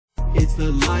It's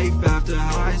the Life After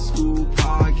High School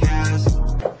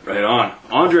podcast. Right on.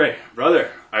 Andre, brother,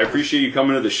 I appreciate you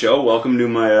coming to the show. Welcome to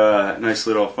my nice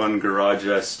little fun garage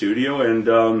studio.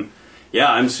 And yeah,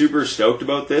 I'm super stoked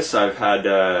about this. I've had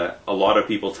a lot of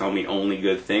people tell me only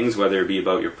good things, whether it be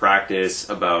about your practice,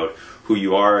 about who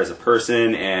you are as a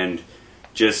person, and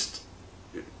just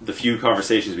the few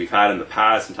conversations we've had in the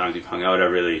past and times we've hung out.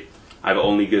 I have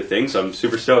only good things, so I'm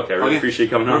super stoked. I really appreciate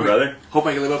you coming on, brother. Hope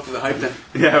I can live up to the hype then.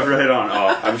 Yeah, right on.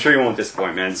 Oh, I'm sure you won't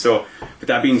disappoint, man. So, with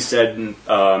that being said,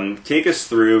 take us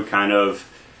through kind of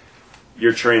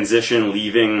your transition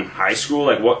leaving high school,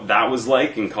 like what that was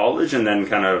like in college, and then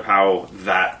kind of how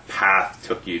that path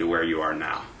took you to where you are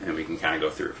now. And we can kind of go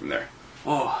through it from there.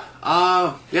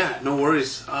 Yeah, no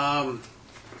worries.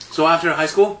 So after high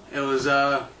school, it was,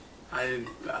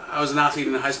 I was an athlete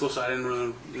in high school, so I didn't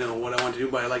really know what I wanted to do,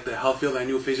 but I liked the health field. I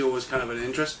knew physio was kind of an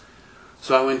interest.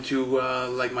 So I went to,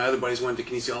 like my other buddies, went to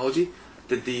kinesiology,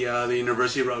 did the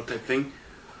university route type thing.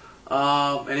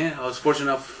 And yeah, I was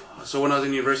fortunate enough. So when I was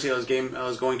in university, I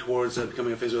was going towards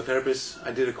becoming a physiotherapist.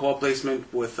 I did a co-op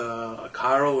placement with a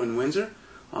chiro in Windsor,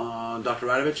 Dr.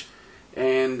 Radovich.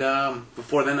 And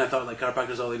before then, I thought like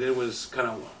chiropractors, all they did was kind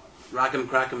of rack 'em,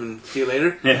 crack 'em, and see you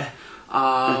later. Yeah.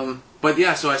 But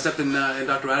yeah, so I stepped in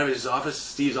Dr. Radovich's office,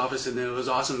 Steve's office, and it was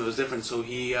awesome. It was different. So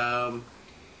he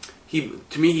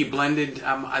blended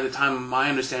at the time my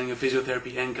understanding of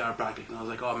physiotherapy and chiropractic, and I was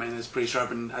like, oh man, that's pretty sharp.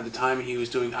 And at the time, he was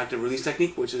doing active release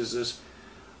technique, which is this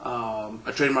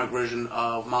a trademark version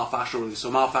of myofascial release. So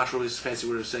myofascial release is fancy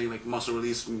word of saying like muscle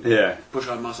release. Yeah. Push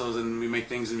on muscles and we make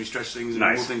things and we stretch things and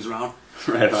Nice. move things around.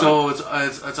 Right on. So it's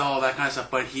all that kind of stuff.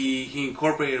 But he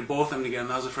incorporated both of them together, and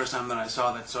that was the first time that I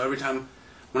saw that. So every time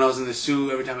when I was in the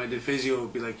SU, every time I did physio, it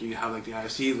would be like you have like the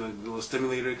IFC, the little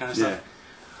stimulator kind of stuff.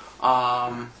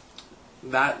 Yeah.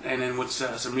 That, and then with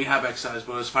some rehab exercise.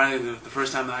 But it was finally the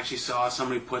first time that I actually saw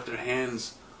somebody put their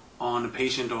hands on a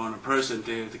patient or on a person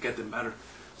to get them better.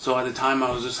 So at the time,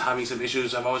 I was just having some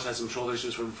issues. I've always had some shoulder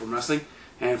issues from wrestling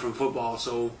and from football.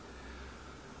 So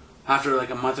after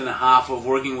like a month and a half of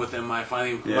working with him, I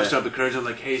finally mustered up the courage. I'm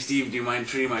like, hey Steve, do you mind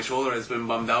treating my shoulder? It's been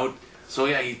bummed out. So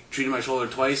yeah, he treated my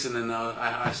shoulder twice, and then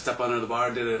I stepped under the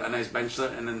bar, did a nice bench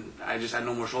set, and then I just had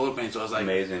no more shoulder pain. So I was like,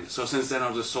 amazing. So since then I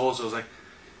was just sold. So I was like,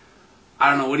 I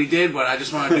don't know what he did, but I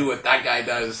just want to do what that guy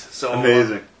does. So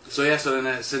amazing. So yeah, so then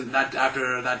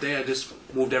after that day, I just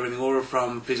moved everything over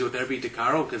from physiotherapy to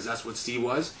chiro because that's what Steve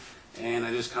was, and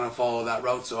I just kind of followed that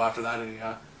route. So after that,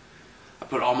 I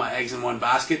put all my eggs in one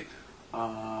basket.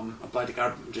 Applied to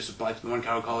one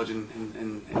chiro college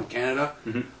in Canada.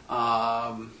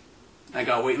 Mm-hmm. I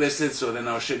got waitlisted, so then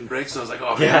I was shitting bricks. So I was like,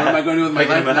 oh man, what am I going to do with my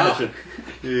life now?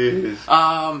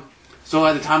 Jeez. So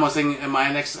at the time, I was thinking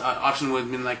my next option would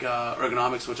have been like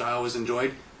ergonomics, which I always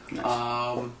enjoyed.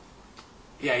 Nice.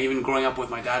 Yeah, even growing up with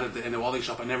my dad in the welding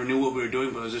shop, I never knew what we were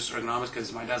doing, but it was just ergonomics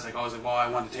because my dad's like always like, well, I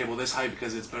want the table this high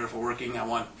because it's better for working. I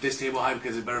want this table high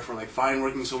because it's better for like fine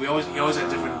working. So he always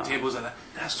had different tables.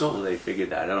 That's cool. They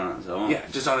figured that out on his own. Yeah,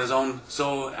 just on his own.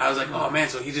 So I was like, oh man,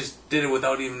 so he just did it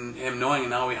without even him knowing, and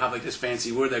now we have like this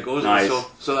fancy word that goes nice. with it.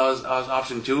 So that was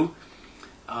option 2.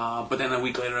 But then a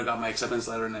week later, I got my acceptance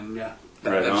letter, and then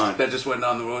that just went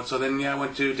down the road. So then I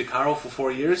went to chiro for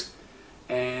 4 years.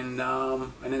 And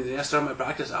then I started my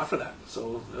practice after that.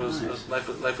 So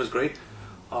life was great.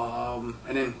 And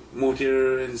then moved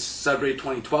here in February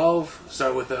 2012.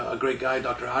 Started with a great guy,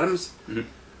 Dr. Adams.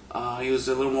 Mm-hmm. He was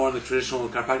a little more on the traditional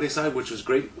chiropractic side, which was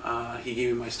great. He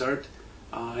gave me my start.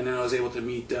 And then I was able to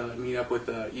meet up with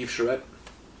Yves Charette.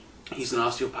 He's an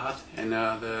osteopath and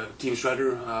the team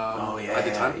shredder at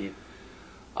the time.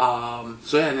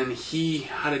 So yeah, and then he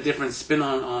had a different spin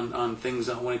on things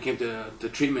when it came to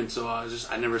treatment. So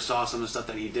I never saw some of the stuff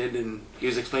that he did, and he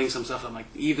was explaining some stuff. I'm like,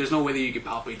 Eve, there's no way that you could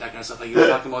palpate that kind of stuff. Like he was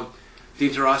talking about the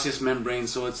interosseous membrane.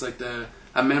 So it's like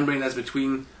a membrane that's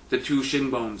between the two shin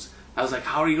bones. I was like,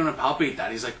 how are you going to palpate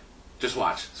that? He's like, just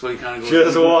watch. So he kind of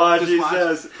goes, just watch. He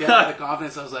says, yeah, the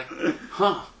confidence. I was like,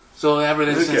 huh. So ever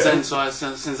since then,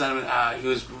 since then, he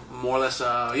was more or less,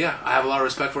 I have a lot of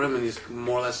respect for him, and he's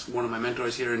more or less one of my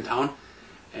mentors here in town.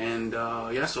 And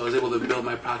so I was able to build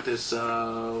my practice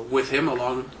with him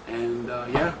along, and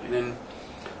then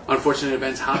unfortunate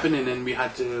events happened, and then we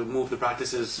had to move the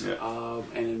practices,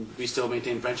 and we still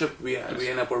maintain friendship. We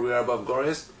end up where we are above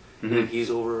Glorious, mm-hmm. and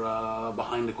he's over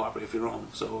behind the Cooperative Funeral Home.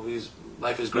 So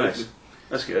life is great. Nice.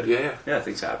 That's good. Yeah,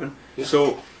 things happen. Yeah.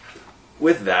 So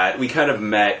with that, we kind of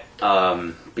met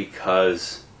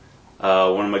because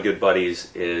one of my good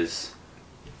buddies is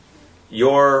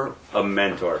you're a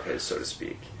mentor of his, so to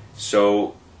speak.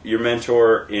 So your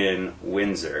mentor in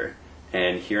Windsor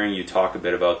And hearing you talk a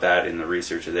bit about that in the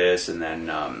research of this, and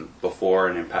then before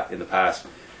and in the past,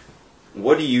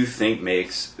 what do you think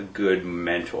makes a good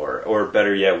mentor? Or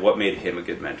better yet, what made him a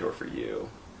good mentor for you?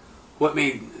 What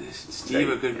made Steve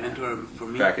a good mentor for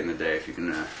me? Back in the day, if you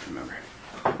can remember.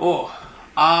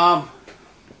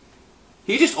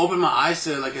 He just opened my eyes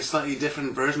to like a slightly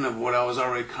different version of what I was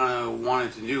already kind of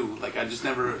wanted to do. Like I just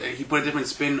never, he put a different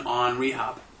spin on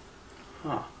rehab.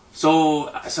 Huh.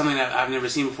 So something that I've never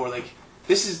seen before. Like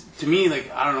this is, to me,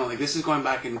 like, I don't know, like this is going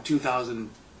back in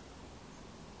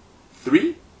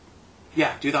 2003?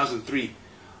 Yeah, 2003.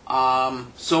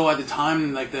 So at the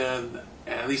time, like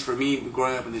at least for me,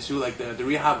 growing up in the zoo, like the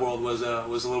rehab world was a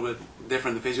little bit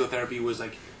different. The physiotherapy was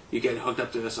like, you get hooked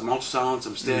up to some ultrasound,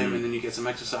 some stim, and then you get some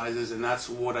exercises, and that's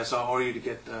what I saw. Or you to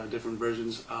get different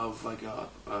versions of like a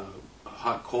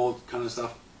hot, cold kind of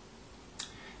stuff,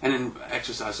 and then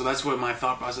exercise. So that's what my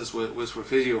thought process was for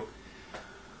physio.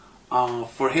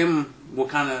 For him, what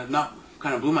kind of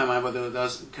blew my mind, but that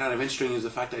was kind of interesting, is the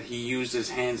fact that he used his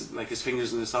hands, like his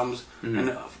fingers and his thumbs,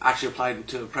 and actually applied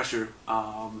to pressure,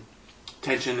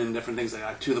 tension, and different things like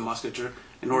that to the musculature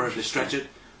in order to stretch it,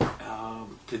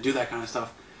 to do that kind of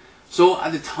stuff. So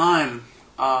at the time,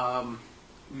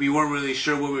 we weren't really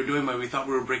sure what we were doing, but we thought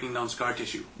we were breaking down scar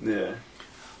tissue. Yeah.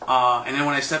 And then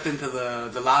when I stepped into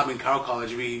the lab in Carroll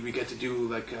College, we get to do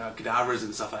like cadavers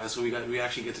and stuff like that. So we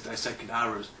actually get to dissect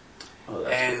cadavers. Oh,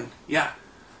 that's and cool.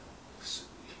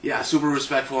 yeah, super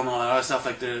respectful and all that other stuff.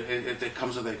 Like it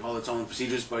comes with like all its own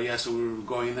procedures. But yeah, so we were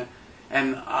going in there,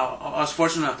 and I was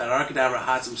fortunate enough that our cadaver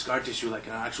had some scar tissue, like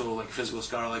an actual like physical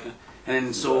scar, and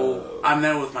then so I'm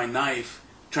there with my knife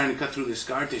trying to cut through the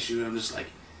scar tissue, and I'm just like,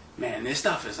 man, this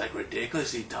stuff is like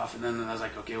ridiculously tough. And then I was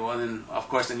like, okay, well then of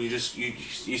course then you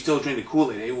still drink the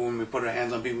Kool-Aid, eh? When we put our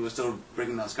hands on people, we're still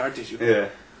breaking down scar tissue. Yeah.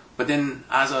 But then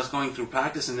as I was going through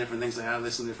practice and different things, like I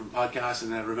listened to different podcasts,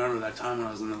 and I remember that time when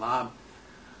I was in the lab.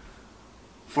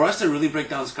 For us to really break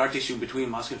down scar tissue between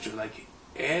musculature, like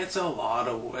it's a lot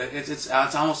of it's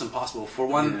almost impossible. For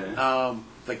one,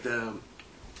 like the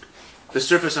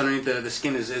surface underneath the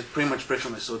skin is pretty much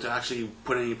frictionless, so to actually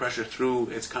put any pressure through,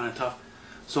 it's kind of tough.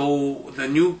 So the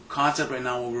new concept right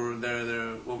now,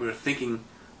 what we're thinking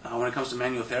when it comes to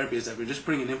manual therapy, is that we're just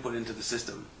putting an input into the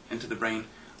system, into the brain.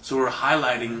 So we're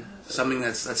highlighting something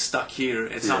that's stuck here.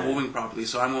 It's not moving properly.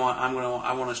 So I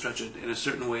want to stretch it in a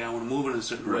certain way. I want to move it in a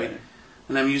certain way.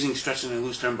 And I'm using stretching in a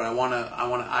loose term, but I want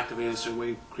to activate it in a certain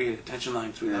way, create a tension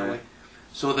line through that way.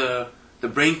 So the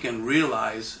brain can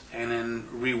realize and then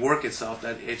rework itself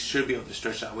that it should be able to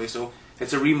stretch that way. So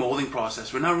it's a remolding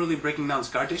process. We're not really breaking down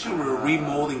scar tissue. We're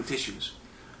remolding tissues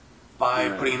by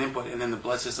putting an input, and then the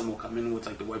blood system will come in with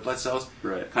like the white blood cells,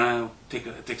 kind of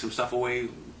take some stuff away,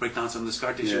 break down some of the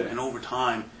scar tissue, and over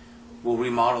time we'll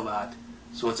remodel that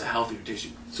so it's a healthier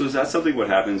tissue. So is that something what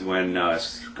happens when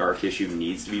scar tissue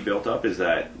needs to be built up? Is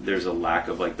that there's a lack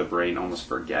of like the brain almost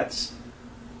forgets?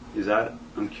 Is that,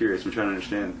 I'm curious, I'm trying to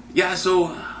understand. Yeah,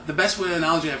 so the best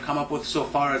analogy I've come up with so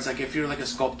far, it's like if you're like a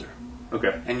sculptor.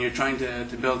 Okay. And you're trying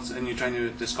to build, and you're trying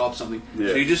to sculpt something. Yeah.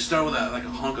 So you just start with like a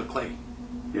hunk of clay.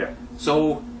 Yeah.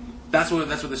 So that's what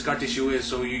the scar tissue is.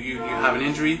 So you have an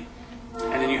injury,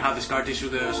 and then you have the scar tissue.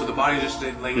 So the body just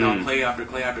laying down clay after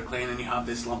clay after clay, and then you have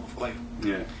this lump of clay.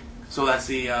 Yeah. So that's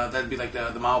that'd be like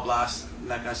the myoblast,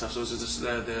 that kind of stuff. So it's just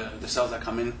the cells that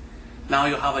come in. Now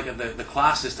you'll have like the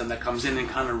class system that comes in and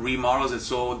kind of remodels it.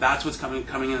 So that's what's coming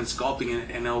in and sculpting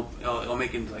it, and it'll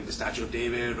make it like the Statue of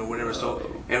David or whatever.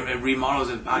 So it remodels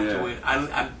it back to it.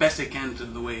 I best it can to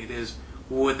the way it is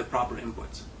with the proper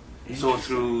inputs. So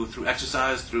through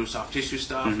exercise, through soft tissue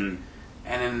stuff, and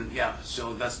then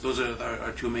so those are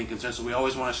our two main concerns. So we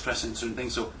always want to stress in certain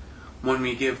things. So when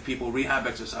we give people rehab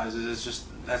exercises, it's just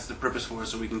that's the purpose for it,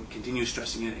 so we can continue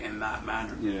stressing it in that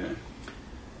manner. Yeah.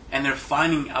 And they're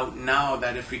finding out now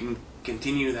that if we can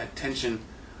continue that tension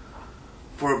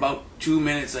for about 2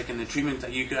 minutes, like in the treatment,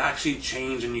 that you could actually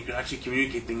change and you could actually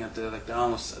communicate things at the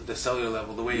almost the cellular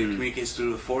level, the way it communicates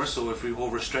through the force. So if we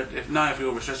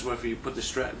overstretch, but if we put the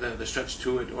stretch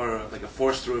to it, or like a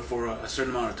force through it for a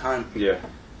certain amount of time,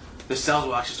 the cells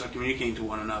will actually start communicating to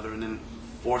one another, and then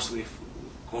forcefully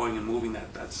going and moving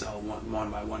that cell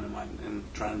one by one and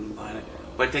trying to line it.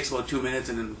 But it takes about 2 minutes,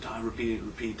 and then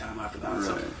repeat time after that.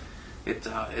 Right.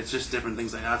 So it's just different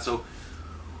things like that. So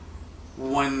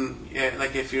when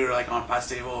like if you're like on Pat's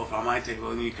table or on my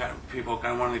table, and people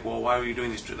kind of wonder like, well, why are you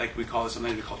doing this? Like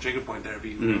sometimes we call trigger point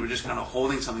therapy. We're just kind of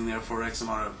holding something there for X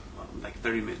amount of like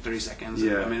 30 seconds,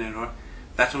 a minute, or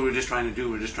that's what we're just trying to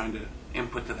do. We're just trying to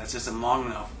input to that system long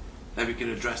enough that we could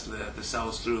address the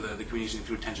cells through the communication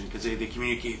through tension, because they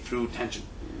communicate through tension.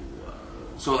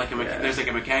 So like there's like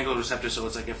a mechanical receptor. So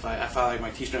it's like if I like my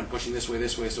T-strap, I'm pushing this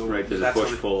way. So Right, there's a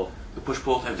push-pull. The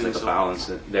push-pull type There's thing. like a balance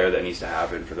there that needs to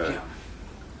happen for the...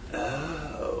 Yeah.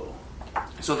 Oh.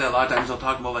 So that a lot of times they'll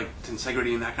talk about like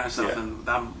tensegrity and that kind of stuff Yeah. and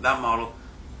that model.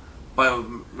 But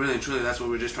really and truly, that's what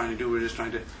we're just trying to do. We're just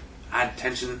trying to add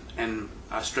tension and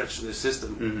stretch to the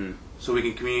system so we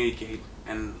can communicate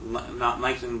and not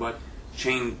lengthen, but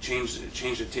change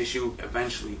the tissue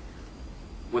eventually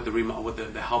with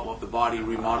the help of the body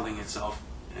remodeling itself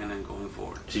and then going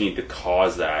forward. So you need to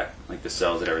cause that, like the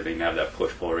cells and everything, to have that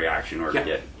push-pull reaction in order to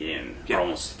Yeah. get in, Yeah. or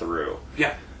almost through.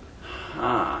 Yeah.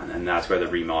 And that's where the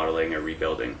remodeling or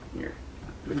rebuilding,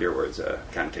 with your words,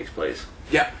 kind of takes place.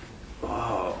 Yeah.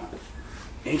 Oh,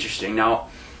 interesting. Now,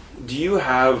 do you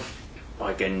have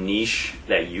like a niche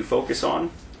that you focus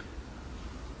on?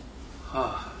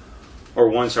 Or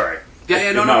one, sorry.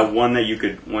 No. One that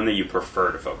you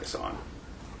prefer to focus on.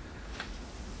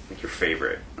 Like your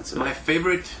favorite. My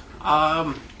favorite.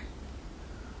 I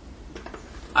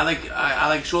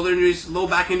like shoulder injuries. Low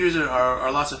back injuries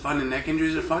are lots of fun, and neck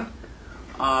injuries are fun.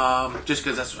 Just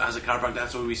because that's, as a chiropractor,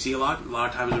 that's what we see a lot. A lot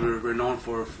of times we're known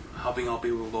for helping out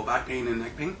people with low back pain and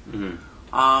neck pain.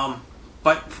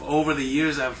 But over the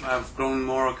years, I've grown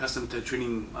more accustomed to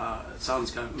treating.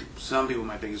 Some people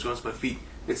might think it's gross, but feet.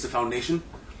 It's the foundation.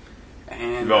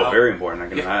 And very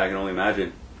important. I can only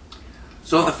imagine.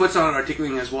 So if the foot's not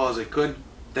articulating as well as it could,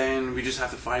 then we just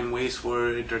have to find ways for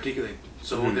it to articulate.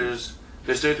 So there's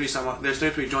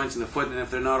 33 joints in the foot, and if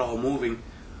they're not all moving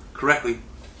correctly,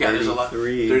 there's a lot.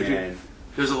 33.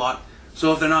 There's a lot.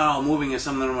 So if they're not all moving, and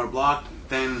some of them are blocked,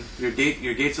 then your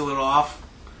gait's a little off,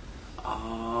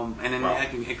 and then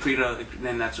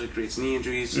then that's what creates knee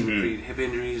injuries, create hip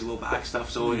injuries, low back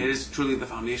stuff. So it is truly the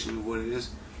foundation of what it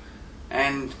is.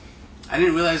 And I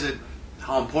didn't realize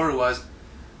how important it was.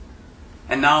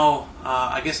 And now,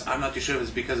 I guess I'm not too sure if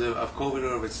it's because of COVID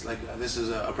or if it's like this is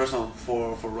a personal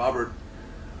for Robert.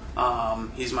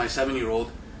 He's my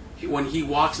 7-year-old. When he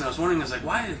walks, and I was wondering, I was like,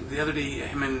 why the other day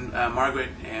him and Margaret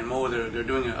and Mo they're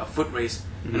doing a foot race,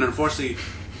 and unfortunately,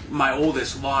 my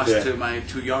oldest lost to my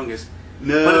 2 youngest.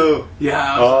 No.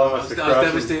 I was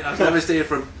devastated. I was devastated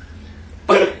for him.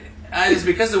 But it's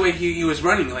because of the way he was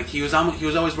running. Like he was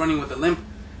always running with a limp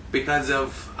because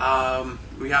of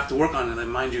we have to work on it.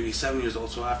 And mind you, he's 7 years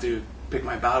old, so I have to pick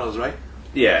my battles, right?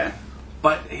 Yeah.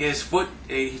 But his foot,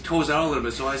 he toes out a little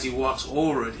bit, so as he walks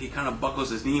over it, he kind of buckles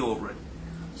his knee over it.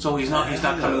 So he's not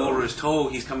coming over his toe.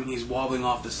 He's wobbling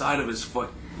off the side of his foot.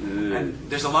 And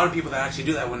there's a lot of people that actually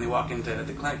do that when they walk into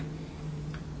the clinic.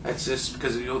 It's just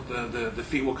because the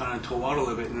feet will kind of toe out a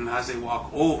little bit, and as they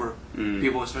walk over,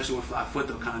 people, especially with flat foot,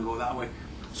 they'll kind of go that way.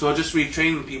 So I just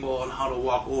retrain people on how to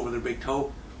walk over their big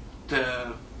toe,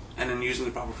 and then using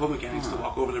the proper foot mechanics to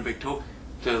walk over their big toe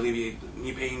to alleviate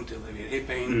knee pain, to alleviate hip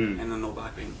pain, and then no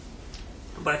back pain.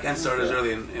 But I can't start as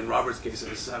early in Robert's case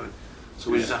at 7. So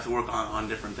we just have to work on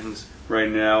different things. Right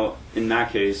now, in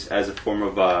that case, as a form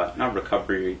of, not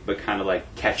recovery, but kind of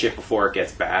like catch it before it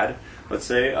gets bad, let's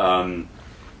say,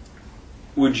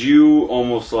 would you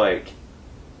almost like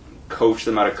coach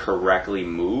them how to correctly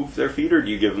move their feet, or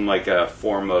do you give them like a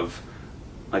form of,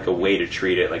 like a way to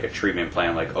treat it, like a treatment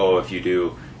plan, like, oh, if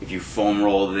you foam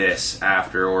roll this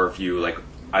after, or if you like,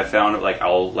 I found it like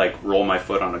I'll like roll my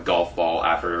foot on a golf ball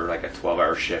after like a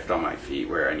 12-hour shift on my feet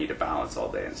where I need to balance all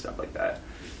day and stuff like that.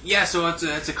 Yeah, so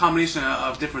it's a combination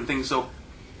of different things. So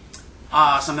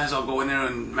sometimes I'll go in there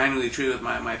and manually treat it with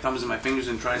my thumbs and my fingers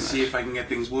and try to see if I can get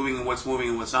things moving and what's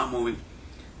not moving.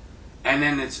 And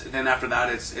then after that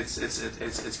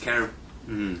it's care.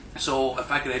 So if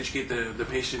I could educate the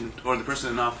patient or the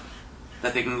person enough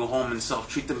that they can go home and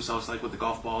self-treat themselves, like with the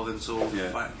golf ball, and so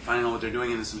finding out what they're doing,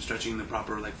 and then some stretching, the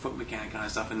proper like foot mechanic kind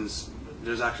of stuff, and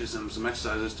there's actually some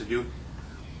exercises to do,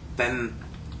 then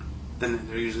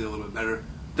they're usually a little bit better.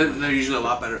 They're usually a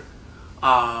lot better.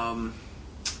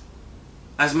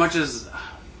 As much as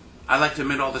I like to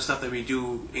admit all the stuff that we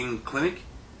do in clinic,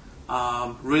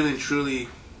 really and truly,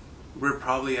 we're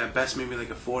probably at best maybe like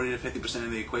a 40 to 50%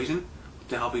 of the equation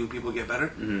to helping people get better.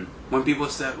 When people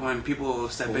step 40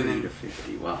 in and to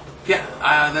 50, wow.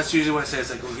 that's usually what I say. It's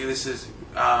like, okay, this is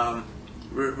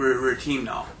we're a team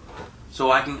now,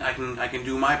 so I can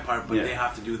do my part, but they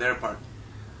have to do their part.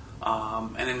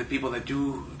 And then the people that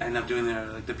do end up doing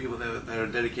the people that are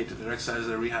dedicated to their exercise,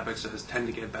 their rehab exercise, tend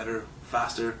to get better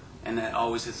faster, and that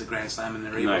always hits the grand slam, and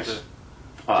they're able to.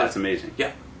 Oh, that's amazing.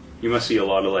 Yeah. You must see a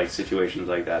lot of like situations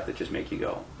like that just make you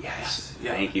go, yes,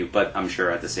 thank you. But I'm sure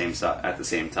at the same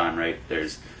time, right?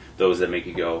 There's those that make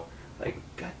you go, like,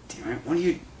 God damn it, why don't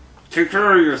you take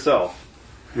care of yourself?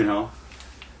 You know?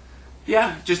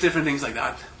 Yeah, just different things like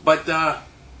that. But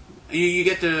you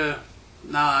get to,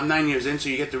 now I'm 9 years in, so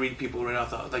you get to read people right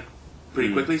off the, like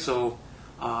pretty quickly. So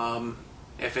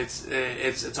if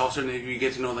it's also you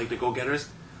get to know like the go-getters.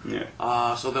 Yeah.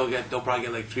 So they'll probably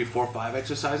get like 3, 4, 5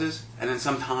 exercises, and then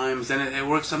sometimes it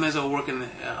works. Sometimes it'll work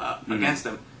against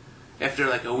them. If they're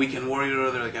like a weekend warrior,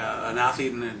 or they're like an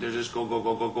athlete, and they're just go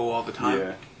all the time.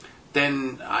 Yeah.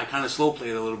 Then I kind of slow play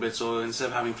it a little bit. So instead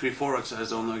of having 3, 4 exercises,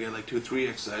 they'll only get like 2, 3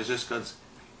 exercises, just because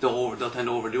they'll tend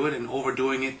to overdo it, and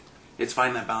overdoing it, it's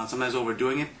finding that balance. Sometimes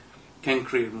overdoing it can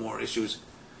create more issues,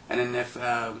 and then if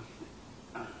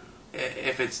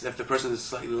the person is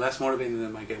slightly less motivated, then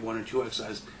they might get 1 or 2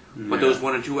 exercises. But those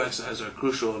 1 or 2 exercises are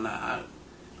crucial, and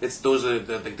those are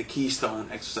the keystone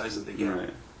exercises that they get.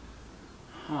 Right.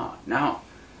 Huh. Now,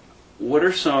 what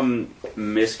are some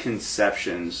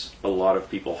misconceptions a lot of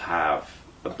people have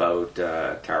about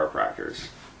chiropractors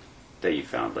that you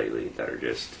found lately that are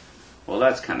just, well,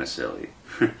 that's kind of silly?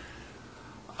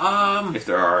 If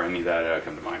there are any that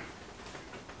come to mind.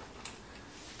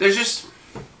 There's just...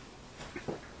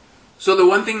 So the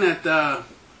one thing that,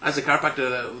 as a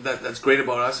chiropractor, that's great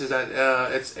about us is that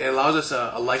it allows us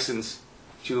a license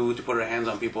to put our hands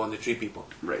on people and to treat people.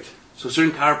 Right. So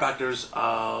certain chiropractors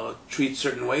treat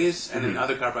certain ways, and then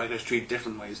other chiropractors treat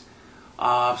different ways.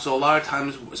 So a lot of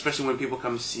times, especially when people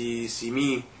come see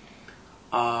me,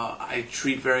 I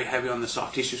treat very heavy on the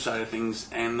soft tissue side of things,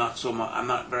 and not so much. I'm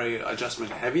not very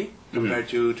adjustment heavy compared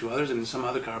to others, and some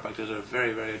other chiropractors are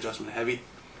very, very adjustment heavy,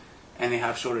 and they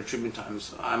have shorter treatment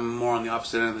times. I'm more on the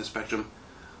opposite end of the spectrum.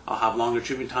 I'll have longer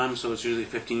treatment times, so it's usually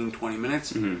 15, 20 minutes.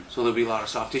 So there'll be a lot of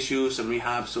soft tissue, some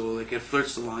rehab, so like it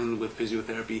flirts the line with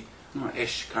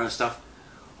physiotherapy-ish kind of stuff.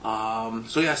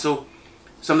 So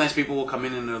sometimes people will come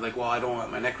in and they're like, well, I don't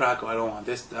want my neck cracked, or I don't want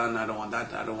this done, I don't want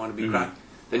that, I don't want to be cracked.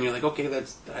 Then you're like, okay,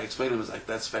 I explain to them, it's like,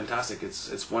 that's fantastic.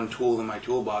 It's one tool in my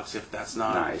toolbox. If that's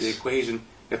not the equation,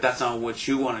 if that's not what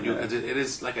you want to do, because it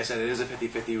is, like I said, it is a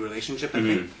 50-50 relationship, I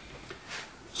think.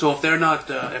 So if they're not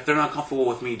comfortable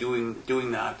with me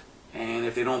doing that, and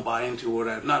if they don't buy into what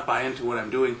I'm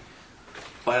doing,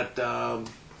 but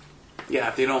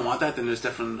if they don't want that, then there's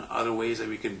different other ways that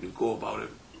we could go about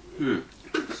it.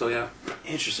 So yeah,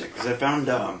 interesting, because I found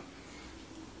a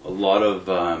lot of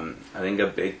I think a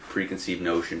big preconceived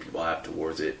notion people have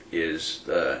towards it is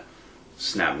the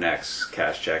snap necks,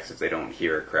 cash checks. If they don't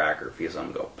hear a crack or feel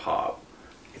something go pop,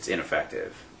 it's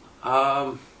ineffective.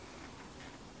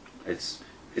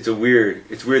 It's a weird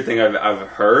thing I've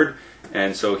heard,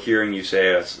 and so hearing you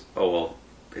say it's, oh well,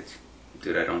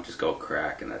 dude, I don't just go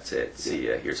crack and that's it. See,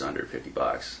 here's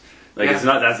 $150. Like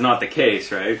that's not the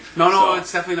case, right? No,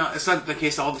 it's definitely not. It's not the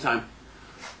case all the time.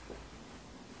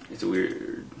 It's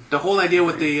weird. The whole idea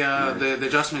with the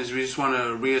adjustment is we just want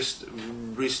to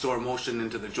restore motion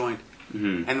into the joint,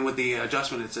 and with the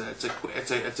adjustment,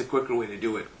 it's a quicker way to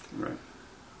do it. Right.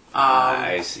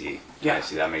 I see. Yeah, I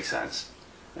see. That makes sense.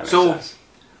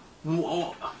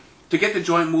 To get the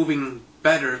joint moving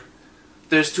better,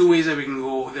 there's 2 ways that we can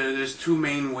go. There's 2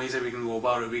 main ways that we can go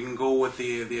about it. We can go with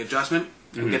the adjustment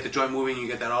and get the joint moving. You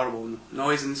get that audible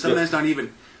noise, and sometimes not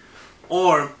even.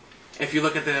 Or if you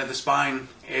look at the spine,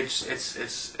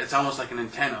 it's almost like an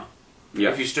antenna.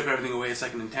 If you strip everything away, it's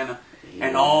like an antenna,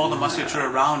 and all the musculature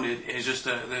around it is just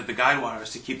the guide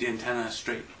wires to keep the antenna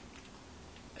straight.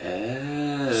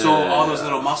 So all those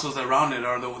little muscles around it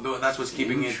are that's what's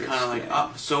keeping it kind of like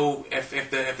up. So if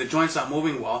the joint's not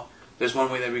moving well, there's one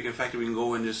way that we can effectively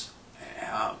go and just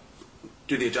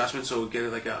do the adjustment. So get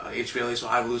it like a HVLA, so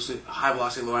high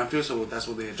velocity, low amplitude. So that's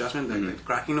what the adjustment, the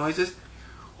cracking noise is.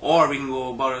 Or we can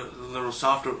go about a little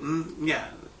softer,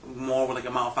 more with like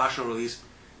a myofascial release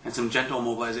and some gentle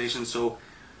mobilization. So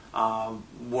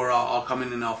where I'll come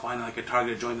in and I'll find like a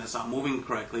target joint that's not moving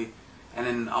correctly, and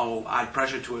then I'll add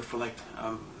pressure to it for like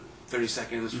 30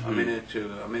 seconds, a minute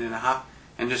to a minute and a half,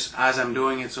 and just as I'm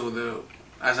doing it, so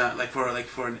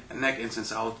for a neck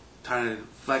instance, I'll try to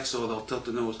flex so they'll tilt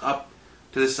the nose up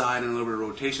to the side and a little bit of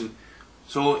rotation.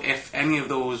 So if any of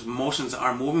those motions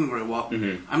are moving very well,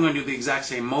 I'm going to do the exact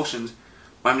same motions,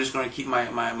 but I'm just going to keep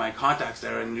my contacts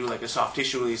there and do like a soft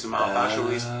tissue release, a myofascial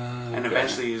release, and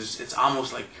eventually it's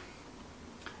almost like,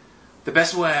 the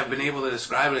best way I've been able to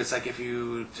describe it, it's like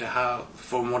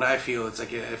from what I feel, it's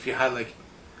like if you had like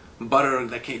butter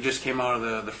that just came out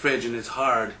of the fridge and it's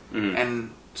hard,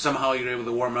 and somehow you're able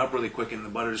to warm it up really quick and the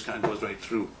butter just kind of goes right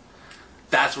through.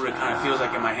 That's what it kind of feels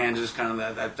like in my hand, just kind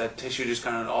of that tissue just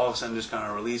kind of all of a sudden just kind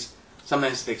of release.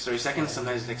 Sometimes it takes 30 seconds,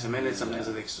 sometimes it takes a minute, sometimes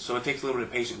it takes, so it takes a little bit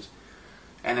of patience.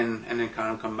 And then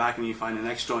kind of come back and you find the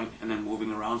next joint and then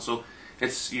moving around. So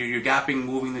it's you're gapping,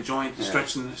 moving the joint,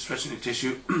 stretching the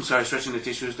tissue. Stretching the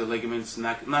tissues, the ligaments,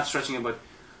 not stretching it, but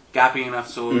gappy enough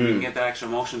so you can get that extra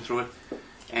motion through it,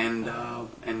 and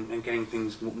getting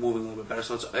things moving a little bit better.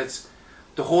 So it's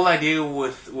the whole idea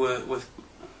with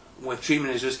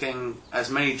treatment is just getting as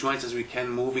many joints as we can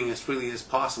moving as freely as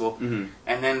possible, and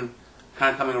then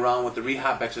kind of coming around with the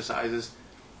rehab exercises,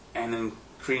 and then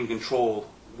creating control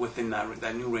within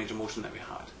that new range of motion that we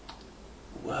had.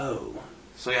 Whoa.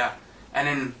 So yeah, and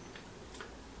then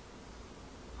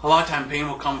a lot of time pain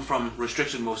will come from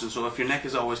restriction motion. So if your neck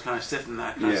is always kind of stiff and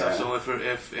that kind of stuff, so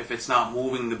if it's not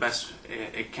moving the best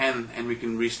it can, and we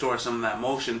can restore some of that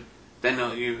motion, then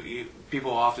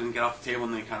people often get off the table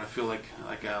and they kind of feel like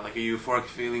a euphoric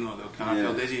feeling, or they'll kind of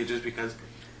feel dizzy, just because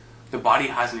the body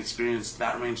hasn't experienced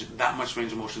that much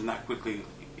range of motion that quickly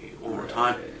over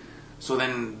time. So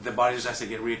then the body just has to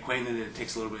get reacquainted. It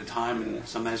takes a little bit of time, and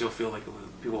sometimes you'll feel like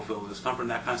people feel discomfort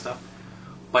and that kind of stuff.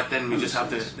 But then we just have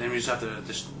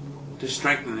to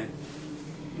strengthen it.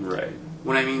 Right.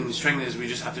 What I mean strengthen is we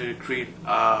just have to create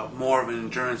more of an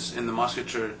endurance in the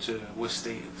musculature to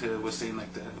withstand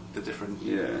like the different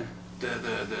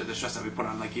the stress that we put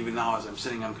on. Like even now as I'm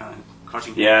sitting, I'm kind of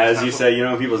crushing. Yeah, as you say,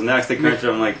 people's necks they crunch.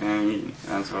 I'm like,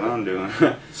 that's what I'm doing.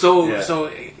 So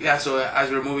as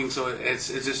we're moving, so it's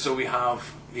just so we have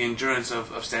the endurance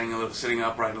of sitting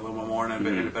upright a little bit more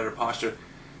in a better posture.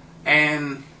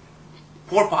 And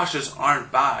poor postures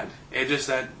aren't bad. It's just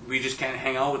that we just can't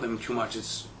hang out with them too much.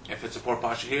 If it's a poor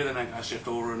posture here, then I shift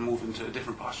over and move into a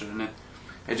different posture, and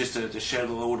it just to share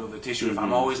the load of the tissue. If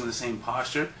I'm always in the same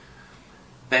posture,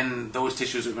 then those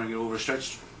tissues are going to get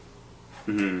overstretched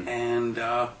and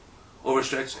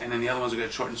overstretched, and then the other ones will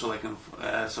get shortened. So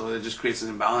it just creates an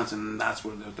imbalance, and that's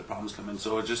where the problems come in.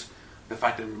 So it's just the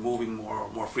fact that we're moving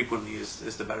more frequently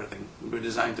is the better thing. We're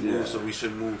designed to move, so we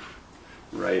should move.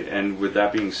 Right, and with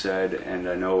that being said, and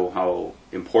I know how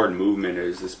important movement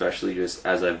is, especially just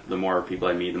as the more people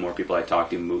I meet, the more people I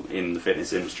talk to in the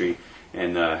fitness industry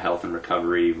and the health and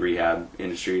recovery rehab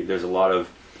industry. There's a lot of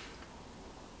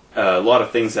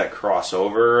things that cross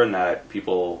over and that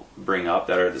people bring up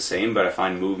that are the same, but I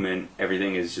find movement,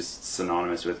 everything is just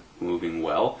synonymous with moving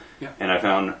well. Yeah. And I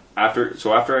found after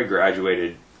I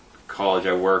graduated college,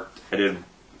 I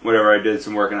did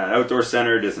some work in an outdoor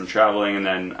center, did some traveling, and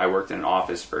then I worked in an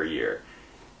office for a year.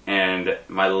 And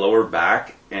my lower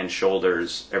back and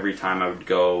shoulders, every time I would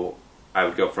go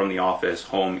from the office,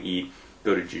 home, eat,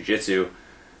 go to jiu-jitsu,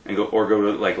 and go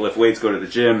to like lift weights, go to the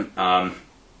gym.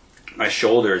 My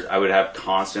shoulders, I would have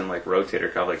constant like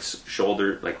rotator cuff, my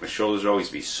shoulders would always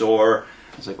be sore.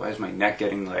 I was like, why is my neck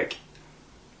getting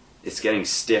it's getting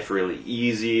stiff really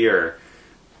easy? Or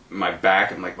my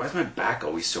back, I'm like, why is my back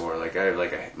always sore? Like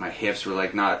my hips were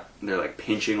they're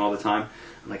pinching all the time.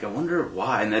 I'm like, I wonder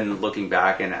why. And then looking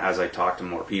back, and as I talk to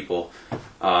more people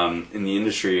in the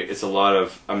industry, it's a lot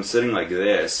of, I'm sitting like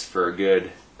this for a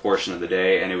good portion of the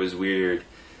day, and it was weird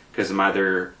because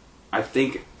I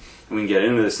think we can get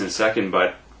into this in a second,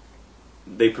 but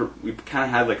we kind of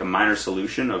had like a minor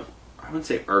solution of, I wouldn't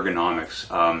say ergonomics,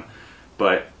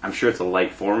 but I'm sure it's a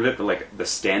light form of it, but like the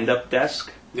stand-up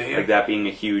desk. Yeah. Like that being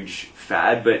a huge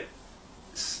fad, but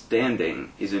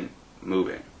standing isn't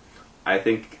moving. I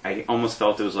think I almost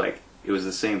felt it was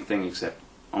the same thing except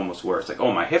almost worse. Like,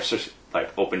 oh, my hips are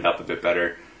opened up a bit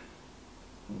better,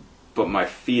 but my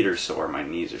feet are sore, my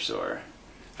knees are sore.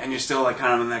 And you're still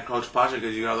kind of in that crouched posture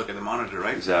because you gotta look at the monitor,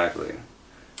 right? Exactly.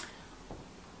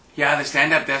 Yeah, the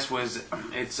stand-up desk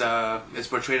it's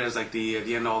portrayed as like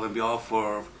the end all and be all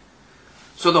for.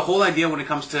 So the whole idea when it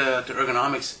comes to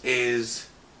ergonomics is.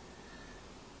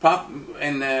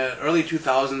 In the early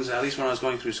 2000s, at least when I was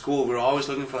going through school, we were always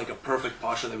looking for like a perfect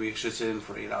posture that we should sit in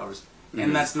for 8 hours.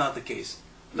 And that's not the case.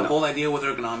 The whole idea with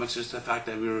ergonomics is the fact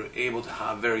that we were able to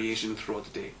have variation throughout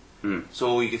the day.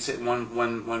 So you could sit in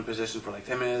one position for like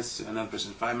 10 minutes, another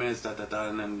position 5 minutes,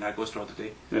 and then that goes throughout the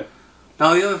day. Yeah.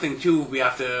 Now the other thing too,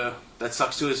 that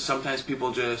sucks too, is sometimes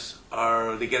people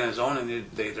they get in a zone and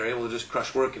they're able to just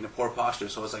crush work in a poor posture.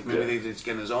 So it's like maybe they just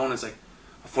get in a zone, it's like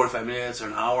 45 minutes or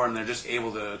an hour, and they're just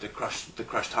able to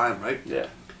crush time, right? Yeah.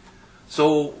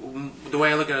 So the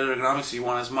way I look at ergonomics, you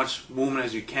want as much movement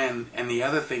as you can, and the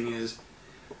other thing is,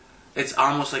 it's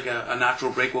almost like a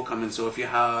natural break will come in. So if you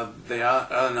have the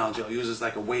other analogy I'll use is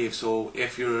like a wave. So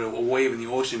if you're a wave in the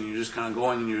ocean, you're just kind of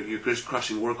going and you're just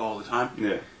crushing work all the time.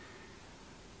 Yeah.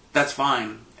 That's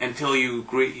fine until you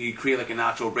create like a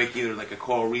natural break, either like a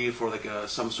coral reef or like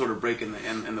some sort of break in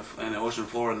the ocean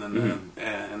floor, and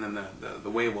then the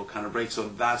wave will kind of break. So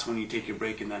that's when you take your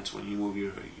break, and that's when you move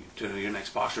to your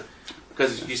next posture,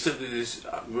 because you still do this.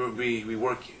 We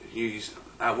work.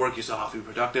 At work, you still have to be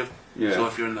productive. Yeah. So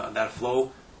if you're in that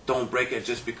flow, don't break it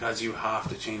just because you have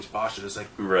to change posture. It's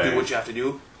like do what you have to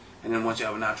do, and then once you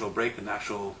have a natural break, a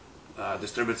natural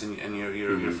disturbance in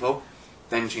your flow,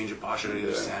 then change your posture,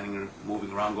 either standing or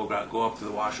moving around, go up to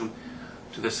the washroom,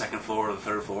 to the second floor or the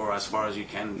third floor, as far as you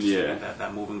can, just to get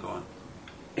that movement going.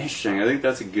 Interesting. I think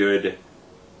that's a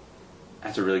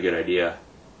really good idea,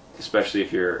 especially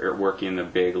if you're working in the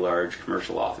big, large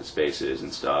commercial office spaces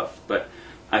and stuff. But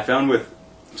I found with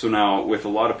a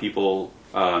lot of people,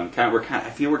 I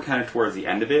feel we're kind of towards the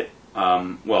end of it.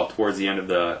 Towards the end of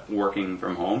the working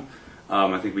from home.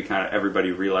 I think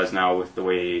everybody realize now with the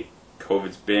way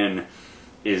COVID's been,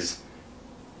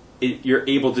 you're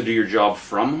able to do your job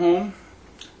from home.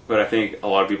 But I think a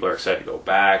lot of people are excited to go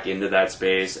back into that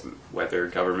space, whether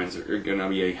governments are going to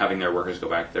be having their workers go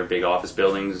back to their big office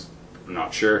buildings, I'm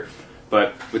not sure.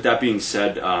 But with that being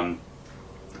said,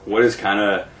 what is kind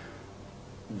of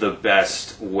the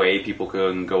best way people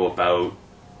can go about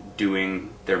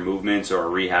doing their movements or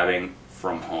rehabbing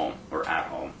from home or at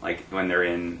home? Like when they're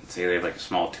in, say they have like a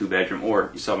small 2-bedroom, or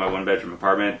you saw my 1-bedroom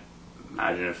apartment,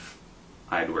 imagine if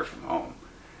I had to work from home.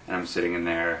 And I'm sitting in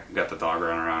there, got the dog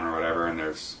running around or whatever, and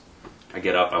I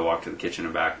get up, I walk to the kitchen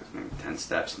and back, maybe 10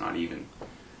 steps, not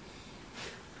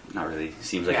really,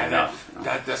 seems like enough.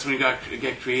 That's when you got to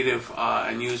get creative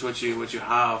and use what you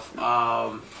have.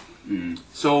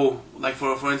 So, like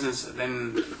for instance,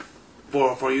 then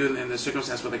for you in the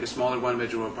circumstance with like a smaller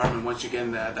 1-bedroom apartment, once you get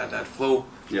in that flow,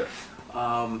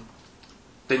 then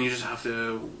you just have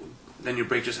to, then your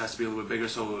break just has to be a little bit bigger.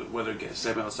 So whether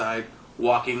stepping outside,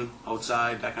 walking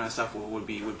outside, that kind of stuff would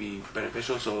be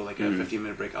beneficial. So like a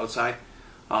 15-minute break outside,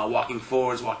 walking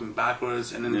forwards, walking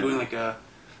backwards, and then doing like a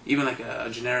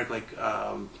generic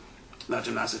not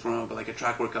gymnastics program, but like a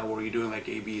track workout where you're doing like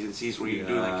A, B's, and C's, where you're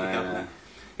doing like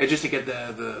just to get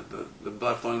the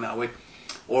blood flowing that way,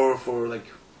 or for like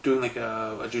doing like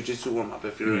a jiu-jitsu warm up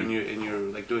if you're in your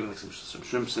like doing like some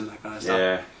shrimps and that kind of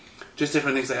stuff. Just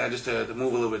different things like that, just to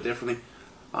move a little bit differently.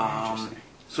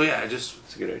 So yeah,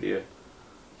 it's a good idea.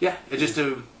 Yeah, you just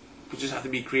have to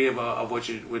be creative of what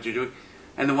you're doing.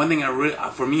 And the one thing I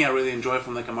really enjoy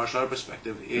from like a martial art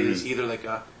perspective is either like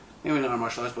maybe not a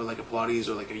martial arts, but like a Pilates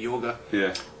or like a yoga,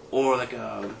 or like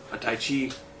a Tai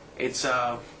Chi. It's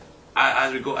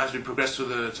as we progress through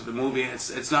the movie,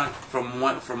 it's not from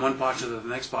one posture to the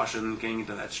next posture and getting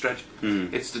into that stretch.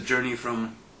 It's the journey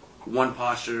from one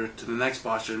posture to the next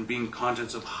posture and being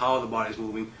conscious of how the body's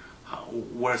moving,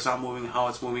 where it's not moving, how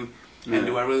it's moving, and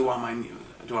do I really want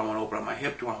do I want to open up my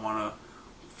hip? Do I want to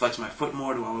flex my foot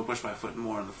more? Do I want to push my foot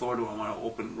more on the floor? Do I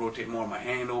want to rotate more my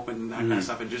hand open, that kind of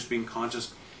stuff, and just being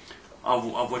conscious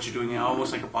of what you're doing,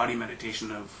 almost like a body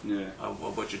meditation of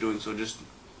what you're doing. So just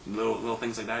little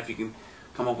things like that. If you can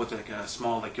come up with like a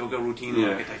small like yoga routine,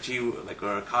 or like a Tai Chi, like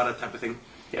or a kata type of thing,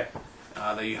 that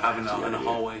you have in a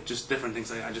hallway, just different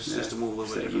things like that, just to move a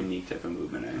little bit different. Unique type of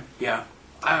movement, eh? Yeah.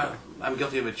 I'm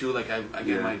guilty of it too. Like I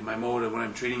get my mode when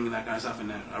I'm training and that kind of stuff, and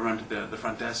then I run to the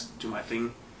front desk, do my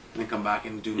thing, and then come back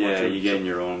and do more. Yeah, you get in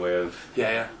your own way of.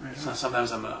 Yeah. So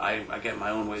sometimes I get my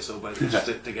own way, but it's just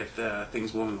to get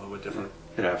things moving a little bit different.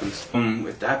 It happens.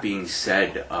 With that being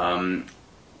said,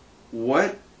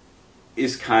 what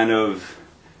is kind of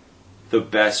the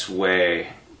best way?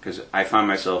 Because I find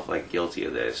myself like guilty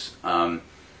of this. I'm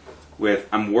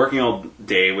working all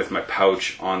day with my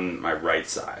pouch on my right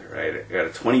side, right? I got a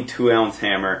 22-ounce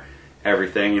hammer,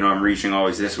 everything. I'm reaching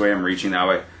always this way, I'm reaching that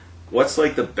way. What's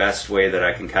like the best way that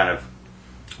I can kind of,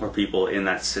 or people in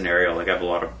that scenario, like I have a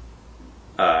lot of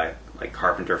like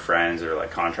carpenter friends or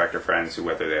like contractor friends who,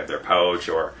 whether they have their pouch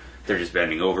or they're just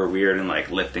bending over weird and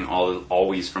like lifting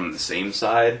always from the same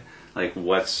side. Like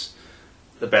what's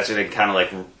the best way they can kind of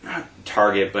like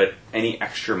target, but any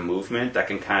extra movement that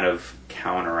can kind of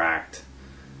counteract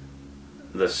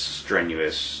the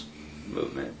strenuous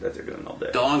movement that they're doing all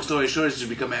day. The long story short is you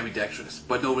become ambidextrous,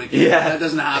 but nobody can. Yeah. That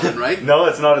doesn't happen, right? No,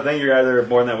 it's not a thing. You're either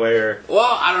born that way or.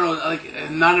 Well, I don't know. Like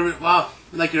not every. Well,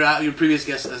 like your previous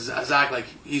guest, Zach, like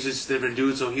he's just a different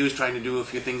dude, so he was trying to do a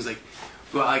few things like.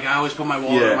 Well, like I always put my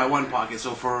wallet in my one pocket.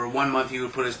 So for 1 month, he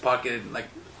would put his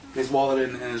wallet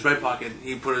in his right pocket.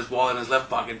 He put his wallet in his left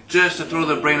pocket just to throw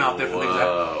the brain off different things.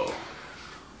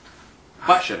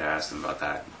 I should have asked him about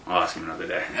that. I'll ask him another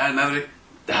day. Yeah, another day.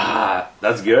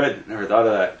 That's good. Never thought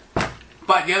of that.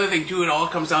 But the other thing too,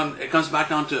 it comes back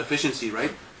down to efficiency,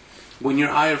 right? When you're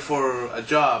hired for a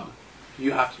job,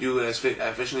 you have to do it as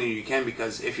efficiently as you can,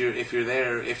 because if you're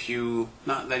there,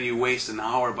 not that you waste an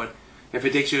hour, but if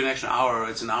it takes you an extra hour,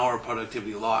 it's an hour of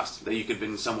productivity lost that you could have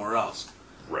been somewhere else.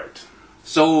 Right.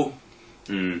 So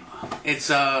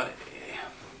it's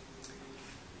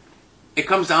it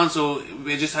comes down, so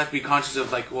we just have to be conscious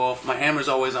of like, well, if my hammer's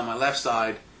always on my left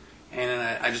side, and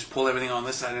then I just pull everything on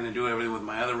this side and I do everything with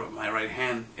my right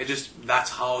hand. That's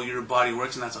how your body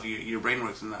works, and that's how your brain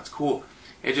works, and that's cool.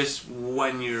 It just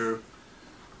when you're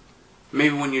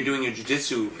doing your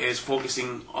jiu-jitsu is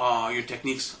focusing your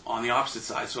techniques on the opposite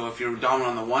side. So if you're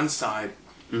dominant on the one side,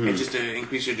 it's just to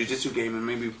increase your jiu-jitsu game and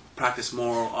maybe practice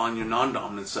more on your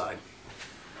non-dominant side.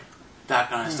 That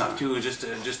kind of stuff too, just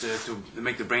to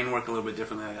make the brain work a little bit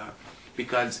differently like that.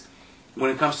 Because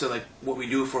when it comes to like what we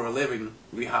do for a living,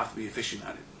 we have to be efficient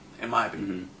at it, in my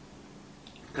opinion.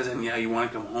 Because then, you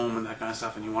want to come home and that kind of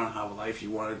stuff, and you want to have a life,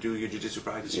 you want to do your jiu-jitsu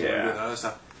practice, you want to do that other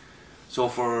stuff. So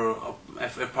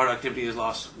if productivity is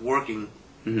lost working,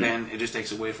 then it just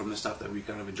takes away from the stuff that we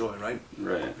kind of enjoy, right?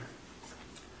 Right.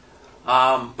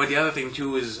 But the other thing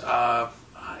too is I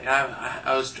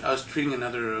was treating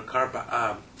another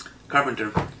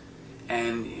carpenter,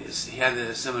 and he had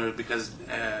a similar, because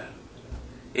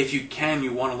if you can,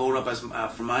 you want to load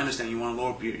up from my understanding, you want to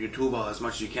load up your tool belt as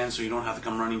much as you can, so you don't have to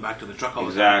come running back to the truck all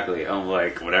the time. Exactly.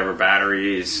 Like whatever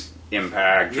batteries,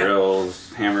 impact,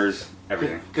 drills, hammers,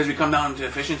 everything. Because we come down to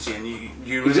efficiency, and you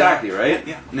really exactly want, right.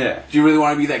 Yeah. Do you really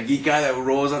want to be that geek guy that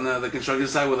rolls on the construction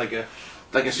side with like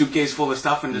a suitcase full of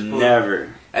stuff and just pull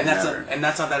never? And that's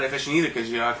not that efficient either, because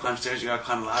you gotta climb stairs, you gotta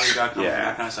climb a ladder, you gotta climb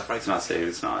that kind of stuff, right? It's not safe.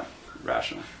 It's not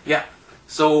rational. Yeah.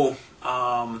 So.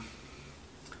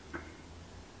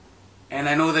 And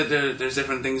I know that there's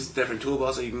different things, different tool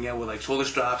belts that you can get with like shoulder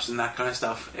straps and that kind of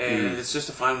stuff. And it's just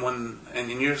to find one, and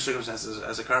in your circumstances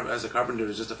as a carpenter,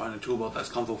 it's just to find a tool belt that's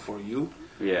comfortable for you.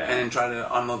 Yeah. And then try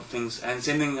to unload things. And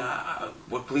same thing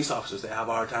with police officers, they have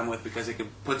a hard time with, because they can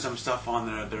put some stuff on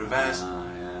their vest,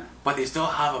 but they still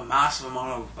have a massive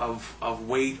amount of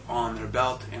weight on their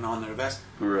belt and on their vest,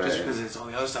 just because it's all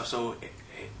the other stuff. So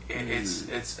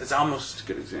it's almost a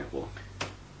good example.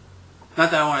 Not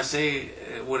that I want to say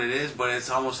what it is, but it's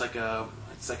almost like a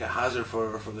hazard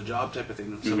for the job type of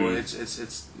thing. So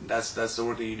that's the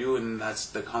work that you do, and that's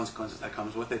the consequences that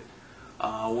comes with it.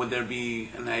 Would there be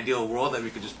an ideal world that we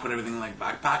could just put everything in like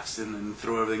backpacks and then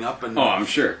throw everything up? And I'm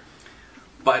sure.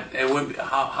 But it would.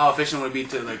 How efficient would it be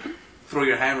to like throw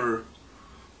your hammer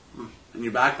in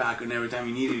your backpack, and every time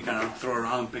you need it, you kind of throw it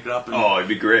around, pick it up? And it'd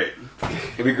be great.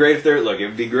 It'd be great if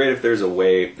there's a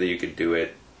way that you could do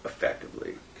it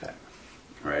effectively.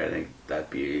 Right, I think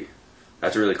that's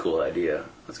a really cool idea.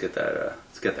 Let's get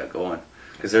that going.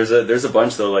 Because there's a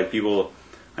bunch though, like people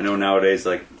I know nowadays,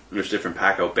 like there's different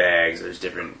pack out bags, there's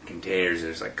different containers,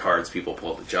 there's like cards people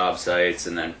pull at the job sites,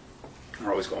 and then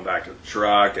we're always going back to the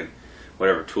truck and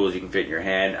whatever tools you can fit in your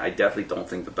hand. I definitely don't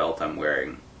think the belt I'm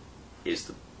wearing is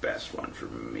the best one for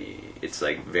me. It's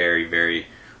like very, very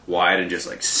wide and just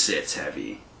like sits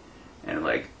heavy, and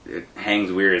like it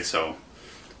hangs weird, so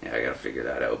yeah, I gotta figure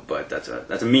that out, but that's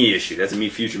a me issue. That's a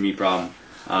future me problem.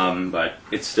 But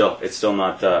it's still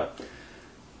not.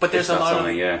 But there's a lot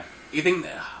of. You think?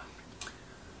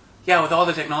 With all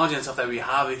the technology and stuff that we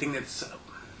have, you think that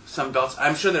some belts.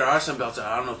 I'm sure there are some belts.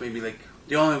 I don't know if maybe like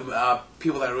the only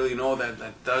people that I really know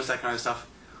that does that kind of stuff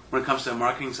when it comes to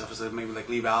marketing stuff is like maybe like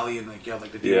Lee Valley, and like you have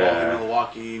like the DeWalt in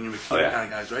Milwaukee and your McKean kind of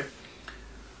guys, right?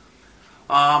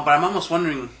 But I'm almost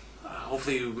wondering.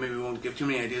 Hopefully, maybe we won't give too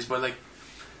many ideas, but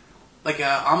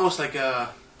almost like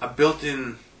a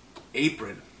built-in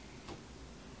apron.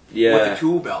 Yeah. With a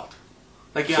tool belt.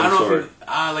 I don't know if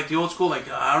like the old school,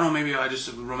 I don't know, maybe I just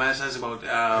romanticize about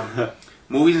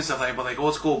movies and stuff like that, but like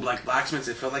old school blacksmiths,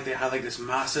 it felt like they had like this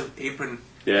massive apron,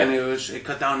 and it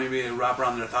cut down, maybe a wrap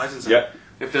around their thighs and stuff. Yep.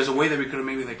 If there's a way that we could have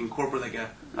maybe like incorporate like a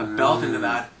belt into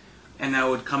that, and that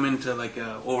would come into like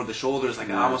over the shoulders, like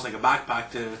almost like a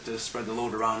backpack to spread the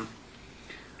load around.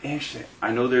 Interesting.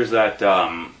 I know there's that,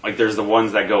 there's the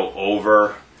ones that go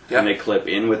over and they clip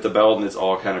in with the belt, and it's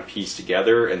all kind of pieced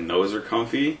together, and those are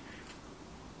comfy.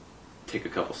 Take a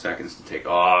couple seconds to take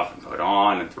off and put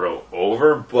on and throw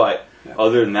over, but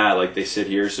other than that, like they sit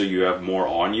here so you have more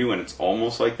on you, and it's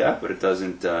almost like that, but it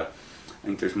doesn't. I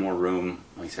think there's more room,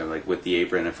 like I said, like with the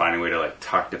apron, and finding a way to like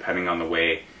tuck depending on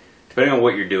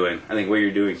what you're doing. I think what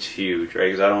you're doing is huge,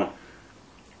 right? Because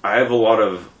I have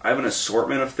an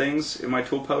assortment of things in my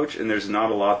tool pouch, and there's not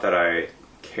a lot that I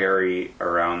carry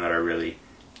around that I really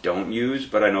don't use,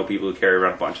 but I know people who carry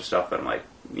around a bunch of stuff that I'm like,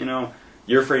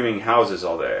 you're framing houses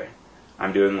all day.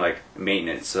 I'm doing like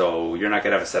maintenance, so you're not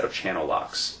going to have a set of channel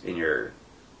locks in your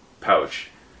pouch,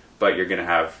 but you're going to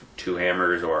have 2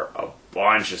 hammers or a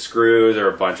bunch of screws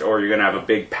or you're going to have a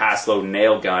big pass load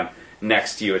nail gun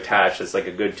next to you attached. It's like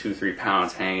a good 2-3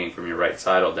 pounds hanging from your right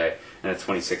side all day, and a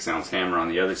 26-ounce hammer on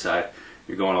the other side.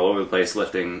 You're going all over the place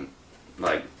lifting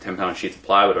like 10-pound sheets of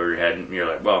plywood over your head, and you're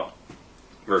like, well,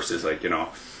 versus like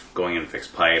going in and fix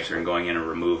pipes or going in and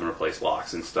remove and replace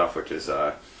locks and stuff, which is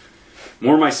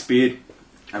more my speed.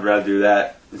 I'd rather do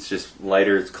that. It's just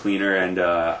lighter, it's cleaner, and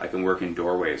I can work in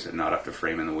doorways and not have to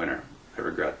frame in the winter. I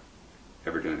regret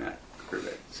ever doing that for a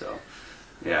bit. So,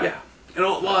 yeah. Yeah.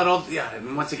 Yeah.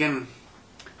 And once again,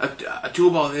 a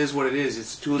tool belt is what it is.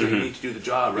 It's a tool that you need to do the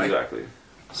job, right? Exactly.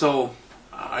 So,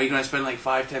 are you going to spend like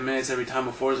 5-10 minutes every time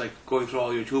before? It's like going through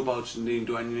all your tool belts and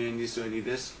do I need this? Do I need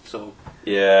this? So,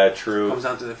 yeah, true. It comes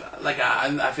down to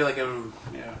I feel like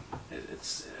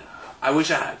it's. I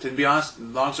wish I had, to be honest,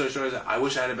 long story short, is I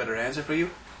wish I had a better answer for you.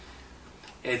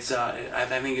 It's, I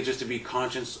think it's just to be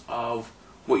conscious of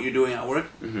what you're doing at work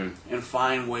and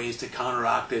find ways to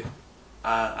counteract it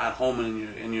at home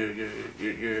and in your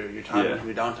time,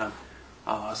 your downtime.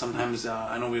 Sometimes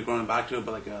I know we're going back to it,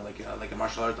 but like a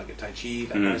martial arts, like a tai chi,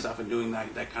 that kind of stuff, and doing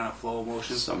that kind of flow of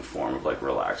motion. Some form of like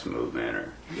relaxed movement,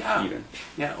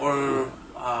 or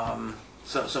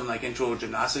So some like intro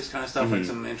gymnastics kind of stuff, like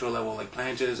some intro level like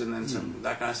planches, and then some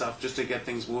that kind of stuff, just to get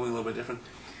things moving a little bit different.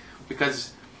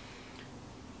 Because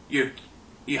you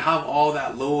have all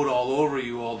that load all over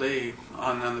you all day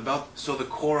on the belt, so the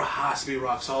core has to be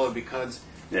rock solid. Because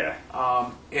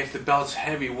if the belt's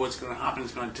heavy, what's going to happen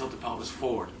is going to tilt the pelvis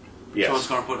forward. Yes. So it's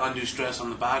going to put undue stress on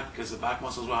the back, because the back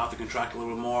muscles will have to contract a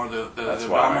little bit more. That's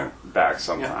why my back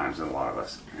sometimes, and a lot of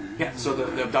us. Yeah, so the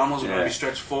abdominals are going to be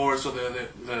stretched forward, so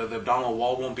the abdominal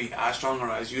wall won't be as strong or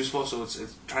as useful, so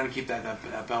it's trying to keep that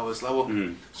pelvis level.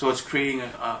 So it's creating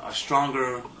a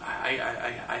stronger,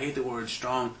 I hate the word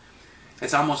strong,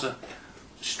 it's almost a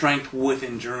strength with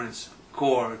endurance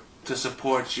core to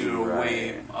support your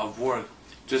way of work,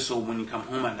 just so when you come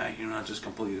home at night, you're not just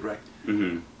completely wrecked.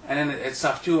 And then it's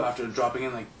tough too after dropping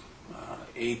in like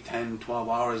 8, 10, 12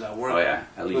 hours at work. Oh yeah,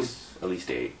 at least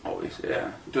 8 always.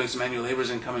 Yeah. Doing some manual labors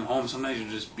and coming home, sometimes you're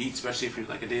just beat, especially if you're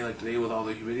like a day like today with all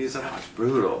the humidity and stuff. It's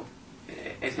brutal.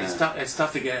 It's tough. It's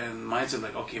tough to get in the mindset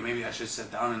like, okay, maybe I should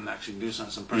sit down and actually do some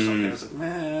personal care. It's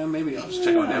like, maybe I'll just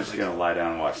check out Netflix. I'm just gonna lie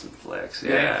down and watch some flicks.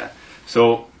 Yeah.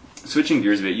 So switching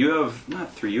gears a bit, you have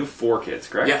you have 4 kids,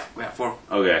 correct? Yeah, 4.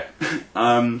 Okay.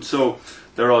 So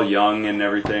they're all young and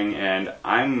everything, and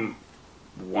I'm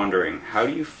wondering, how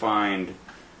do you find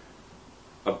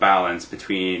a balance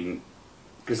between,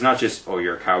 because not just,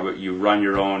 you're a cowboy, you run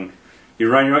your own,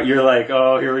 you're like,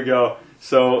 oh, here we go,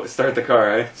 so start the car,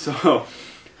 right? So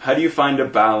how do you find a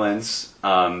balance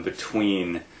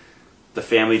between the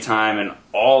family time and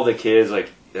all the kids, like,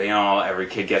 every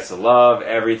kid gets to love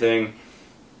everything,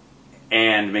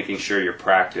 and making sure your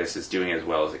practice is doing as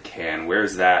well as it can?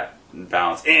 Where's that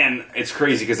balance? And it's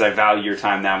crazy because I value your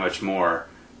time that much more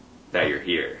that you're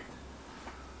here.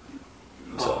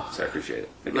 So I appreciate it.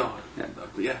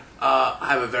 I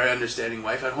have a very understanding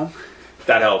wife at home.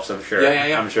 That helps, I'm sure.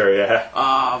 Yeah. I'm sure,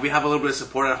 yeah. We have a little bit of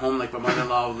support at home. Like my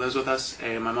mother-in-law lives with us,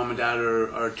 and my mom and dad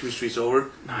are 2 streets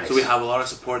over. Nice. So we have a lot of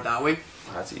support that way.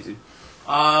 Oh, that's easy.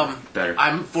 Better.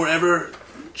 I'm forever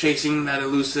chasing that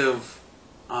elusive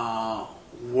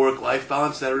work-life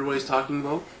balance that everybody's talking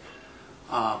about.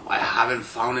 I haven't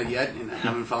found it yet, and I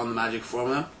haven't found the magic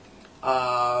formula.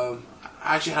 I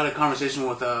actually had a conversation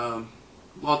with 2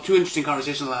 interesting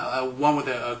conversations. One with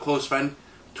a close friend,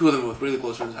 2 of them with really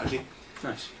close friends actually.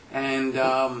 Nice. And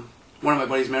one of my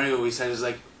buddies, Mario, he said is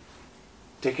like,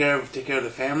 take care of the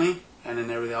family, and then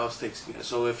everything else takes.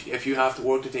 So if you have to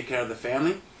work to take care of the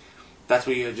family, that's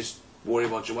where you just worry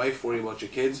about your wife, worry about your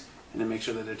kids, and then make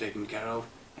sure that they're taken care of,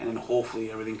 and then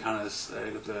hopefully everything kind of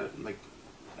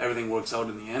everything works out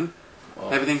in the end.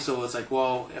 Everything. So it's like,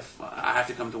 well, if I have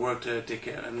to come to work to take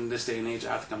care, in this day and age,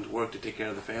 I have to come to work to take care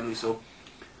of the family. So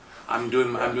I'm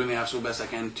doing the absolute best I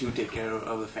can to take care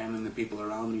of the family and the people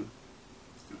around me.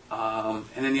 And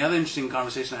then the other interesting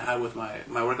conversation I had with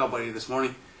my workout buddy this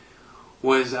morning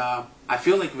was I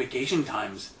feel like vacation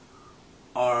times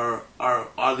are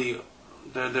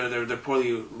they're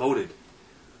poorly loaded,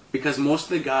 because most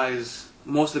of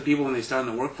the people when they start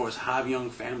in the workforce have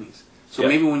young families. So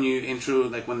maybe when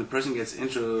when the person gets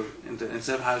into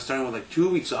instead of starting with like 2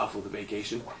 weeks off with a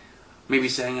vacation, maybe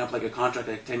setting up like a contract,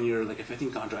 like 10-year, like a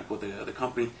 15 contract with the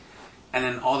company, and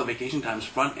then all the vacation times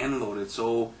front end loaded.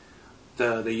 So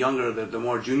the younger, the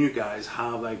more junior guys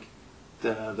have like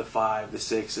the 5, the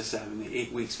 6, the 7, the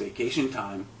 8 weeks vacation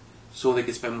time, so they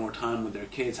could spend more time with their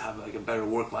kids, have like a better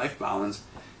work-life balance.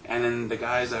 And then the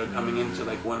guys that are coming into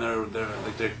like when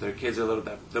their kids are a little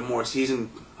bit, the more seasoned,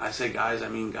 I say guys, I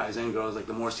mean guys and girls, like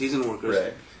the more seasoned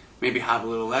workers, maybe have a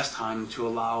little less time to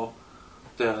allow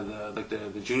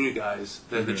the junior guys,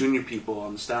 the junior people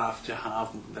on the staff to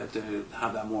have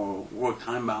that more work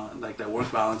time balance, like that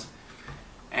work balance,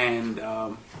 and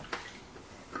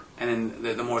and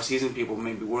then the more seasoned people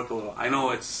maybe work a little. I know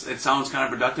it sounds kind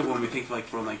of productive when we think like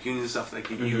from like union stuff, like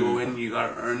you go in, you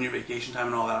gotta earn your vacation time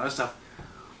and all that other stuff.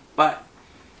 But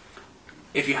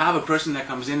if you have a person that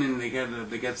comes in and they get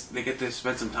to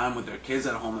spend some time with their kids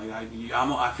at home, like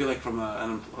I feel like from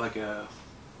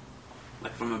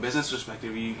from a business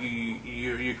perspective,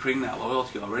 you're creating that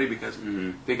loyalty already because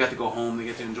they get to go home, they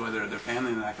get to enjoy their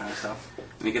family and that kind of stuff,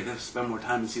 and they get to spend more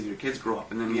time and see their kids grow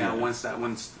up. And then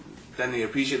then they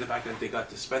appreciate the fact that they got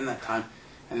to spend that time,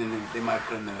 and then they might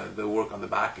put in the work on the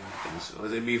back end of things.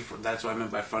 So that's what I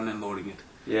meant by front end loading it.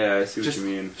 Yeah, I see what you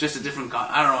mean. Just a different,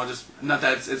 I don't know, just not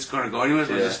that it's going to go anywhere,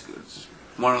 but it's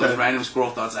one of those random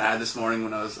squirrel thoughts I had this morning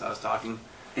when I was talking.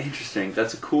 Interesting.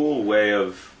 That's a cool way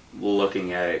of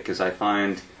looking at it, because I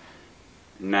find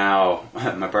now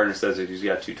my partner says that he's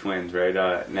got 2 twins, right?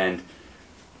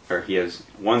 Or he has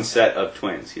one set of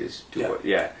twins. He has 2.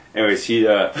 Yeah. Anyways,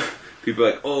 people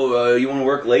are like, oh, you want to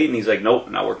work late? And he's like, nope,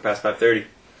 not work past 5:30.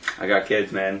 I got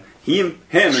kids, man. Him,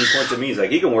 and he points at me. He's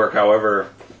like, he can work however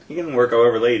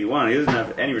late he wants. He doesn't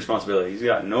have any responsibility. He's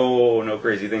got no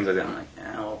crazy things like that. I'm like,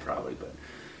 yeah, well, probably. But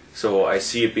so I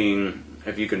see it being,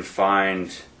 if you can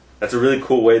find, that's a really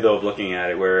cool way though of looking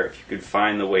at it, where if you could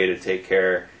find the way to take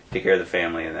care of the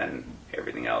family, and then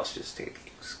everything else just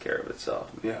takes care of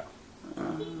itself. Yeah.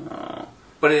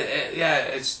 But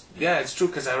it's true,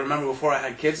 because I remember before I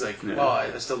had kids, like, well,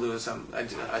 I still do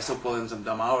I still pull in some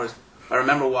dumb hours. I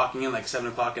remember walking in like 7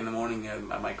 o'clock in the morning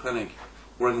at my clinic,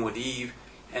 working with Eve,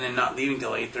 and then not leaving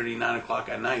till 8:30, 9 o'clock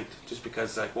at night, just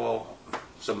because, like, well,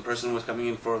 some person was coming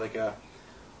in for like a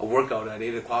workout at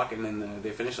 8 o'clock, and then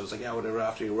they finished. I was like, yeah, whatever,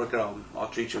 after your workout, I'll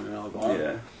treat you, and then I'll go home.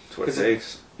 Yeah, that's what it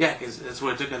takes. Yeah, because that's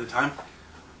what it took at the time.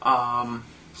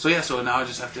 So now I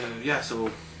just have to,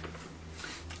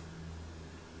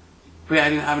 But yeah, I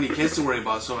didn't have any kids to worry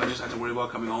about, so I just had to worry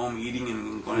about coming home, eating,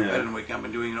 and going to bed and waking up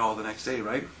and doing it all the next day,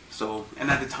 right? So, and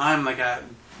at the time, like,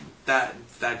 that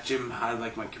gym had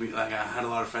like my community, like I had a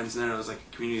lot of friends in there. It was like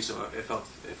a community, so it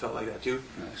felt like that too.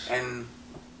 Nice. And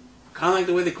kind of like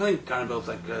the way the clinic kind of built,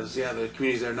 like, because the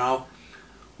community's there now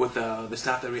with the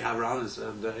staff that we have around us.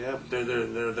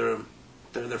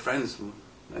 They're friends,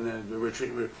 and then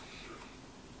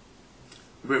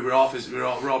we're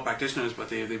all practitioners, but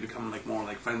they become like more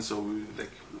like friends. So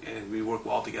we work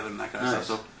well together and that kind of stuff.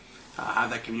 So I have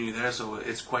that community there, so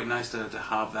it's quite nice to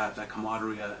have that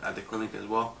camaraderie at the clinic as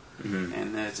well,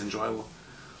 and it's enjoyable.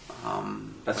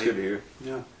 That's good to hear.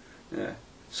 Yeah.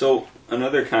 So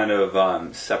another kind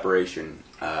of separation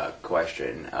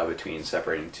question between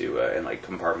separating two and like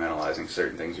compartmentalizing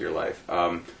certain things in your life.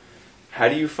 How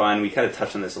do you find? We kind of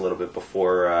touched on this a little bit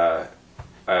before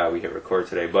we hit record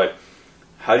today, but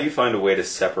how do you find a way to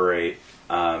separate?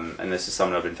 And this is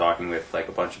something I've been talking with like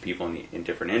a bunch of people in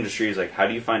different industries. Like, how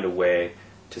do you find a way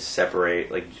to separate,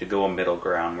 like to go a middle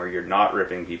ground where you're not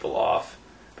ripping people off,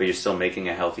 but you're still making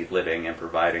a healthy living and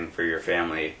providing for your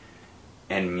family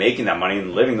and making that money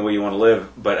and living the way you want to live,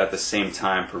 but at the same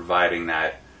time providing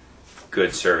that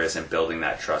good service and building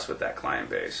that trust with that client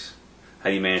base? How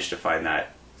do you manage to find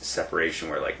that separation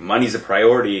where like money's a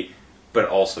priority, but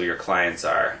also your clients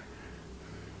are?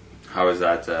 How is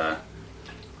that?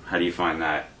 How do you find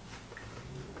that?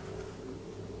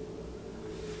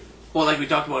 Well, like we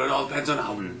talked about, it all depends on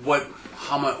how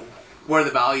much, where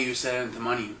the value is set into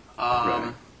money.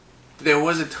 Right. There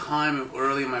was a time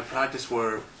early in my practice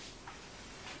where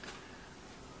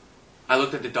I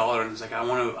looked at the dollar and was like, I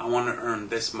want to earn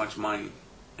this much money,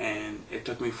 and it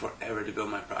took me forever to build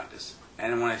my practice.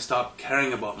 And when I stopped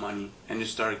caring about money and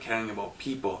just started caring about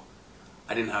people,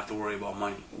 I didn't have to worry about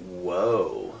money.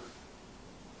 Whoa.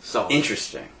 So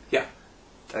interesting. Yeah.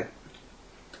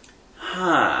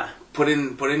 Put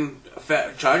in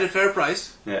charge a fair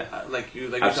price. Yeah. Like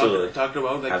you Absolutely. talked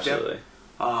about. Like, absolutely.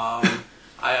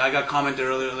 I got commented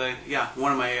earlier. Like,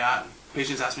 one of my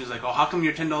patients asked me, like, "Oh, how come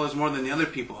you're $10 more than the other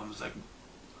people?" I was like,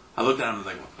 I looked at him and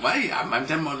was like, "What? I'm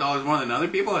 $10 more than other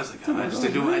people?" I was like,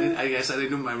 I guess I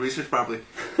didn't do my research properly.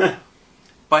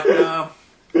 But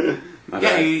it's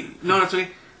okay.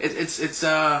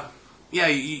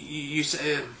 You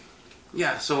say,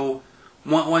 so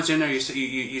once you're in there,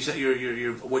 you set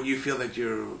your what you feel like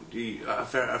a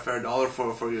fair dollar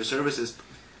for your services,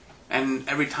 and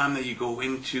every time that you go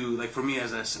into, like for me,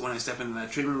 when I step into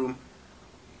that treatment room,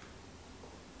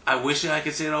 I wish I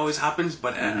could say it always happens,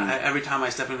 but every time I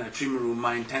step into that treatment room,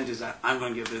 my intent is that I'm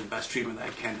going to give the best treatment that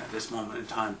I can at this moment in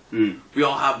time. We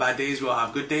all have bad days, we all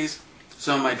have good days.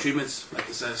 Some of my treatments, like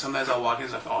I said, sometimes I'll walk in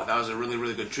and it's like, oh, that was a really,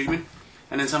 really good treatment.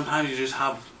 And then sometimes you just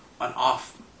have an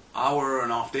off hour or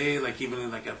an off day, like even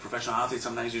like a professional athlete,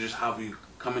 sometimes you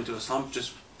come into a slump,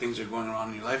 just things are going around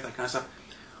in your life, that kind of stuff.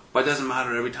 But it doesn't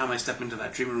matter. Every time I step into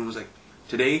that treatment room, it's like,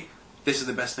 today, this is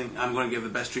the best thing. I'm going to give the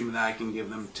best treatment that I can give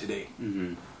them today.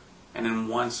 Mm-hmm. And then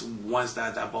once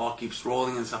that ball keeps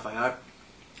rolling and stuff like that,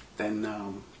 then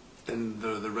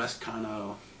the rest kind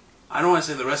of, I don't want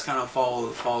to say the rest kind of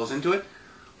falls into it,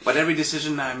 but every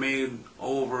decision that I made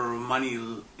over money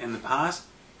in the past,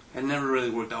 it never really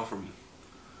worked out for me.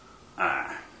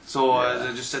 So as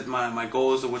I just said, my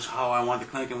goals of how I want the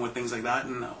clinic and with things like that,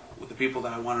 and with the people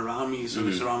that I want around me, so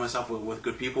to surround myself with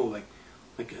good people like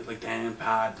Dan,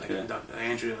 Pat, Dr.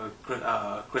 Andrea,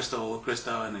 Crystal,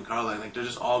 Krista, and then Carla. Like they're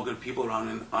just all good people around.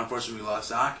 And unfortunately, we lost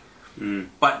Zach,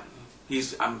 but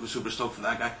I'm super stoked for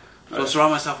that guy. So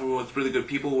surround myself with really good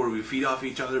people where we feed off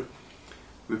each other,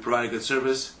 we provide a good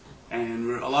service, and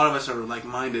a lot of us are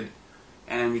like-minded,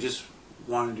 and we just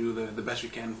want to do the best we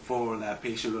can for that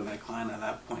patient or that client at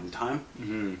that point in time,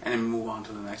 and then move on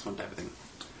to the next one type of thing.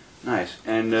 Nice.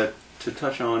 And to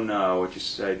touch on what you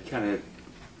said, kind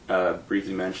of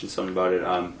briefly mentioned something about it.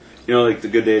 You know, like the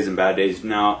good days and bad days.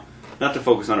 Now, not to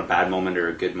focus on a bad moment or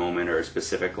a good moment or a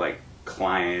specific like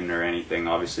client or anything,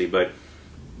 obviously, but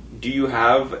do you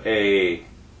have a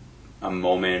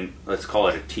moment, let's call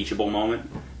it a teachable moment,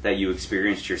 that you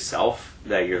experienced yourself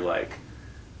that you're like,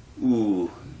 ooh,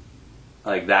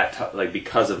 like that, like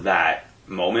because of that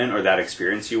moment or that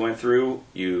experience you went through,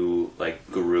 you like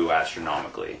grew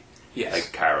astronomically? Yes.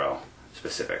 Like chiro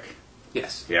specific.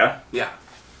 Yes. Yeah? Yeah.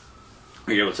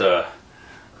 Are you able to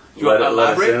let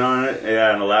us in on it?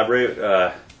 Yeah, and elaborate.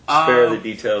 Spare the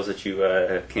details that you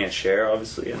can't share,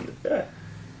 obviously. And yeah.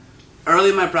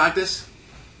 Early in my practice,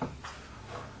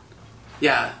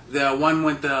 yeah, the one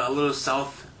went a little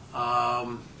south.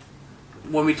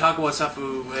 When we talk about stuff,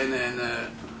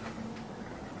 and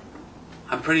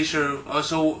I'm pretty sure.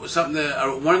 Also, something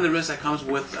one of the risks that comes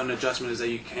with an adjustment is that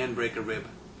you can break a rib.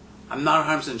 I'm not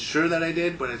 100% sure that I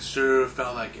did, but it sure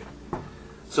felt like it.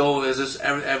 So it's just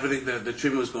everything. The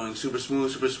treatment was going super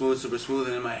smooth,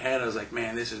 and in my head I was like,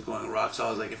 man, this is going rock. So I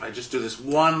was like, if I just do this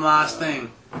one last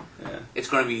thing, it's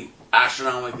going to be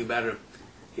astronomically better.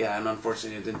 Yeah, and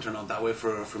unfortunately it didn't turn out that way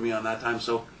for me on that time.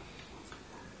 So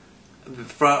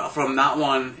from that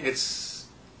one, it's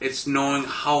knowing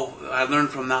how I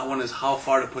learned from that one is how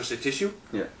far to push the tissue.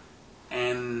 Yeah.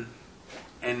 And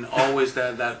always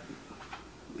that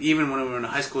even when we were in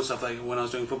high school stuff, like when I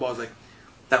was doing football, I was like,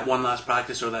 that one last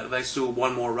practice or that let's do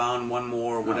one more round, one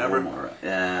more whatever. One more,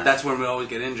 yeah. That's when we always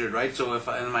get injured, right? So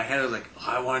in my head I was like,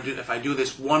 I want to do, if I do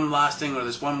this one last thing or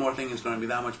this one more thing, it's going to be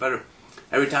that much better.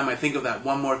 Every time I think of that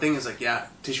one more thing, it's like, yeah,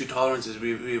 tissue tolerance is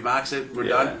we max it, we're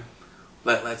done.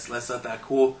 Let's let that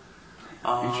cool.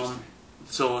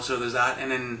 So there's that,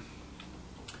 and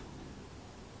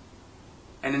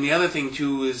then the other thing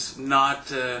too is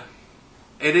not.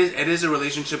 It is a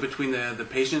relationship between the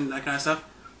patient and that kind of stuff,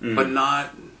 but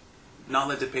not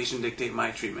let the patient dictate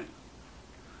my treatment.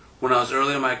 When I was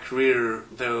early in my career,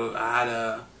 though,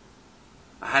 I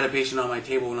had a patient on my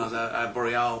table when I was at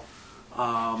Boreal.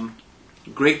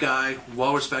 Great guy,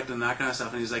 well respected and that kind of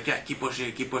stuff, and he's like, yeah, keep pushing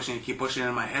it. And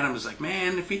in my head, I'm just like,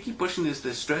 man, if we keep pushing this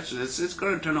stretch, it's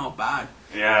going to turn out bad.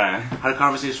 Yeah. I had a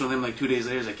conversation with him like 2 days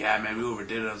later. He's like, yeah, man, we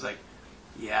overdid it. I was like,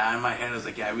 yeah. In my head, I was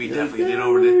like, yeah, we definitely did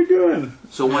overdid it. What are you doing?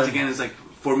 So once again, it's like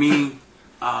for me,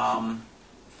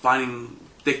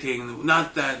 dictating,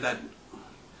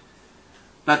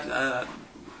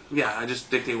 I just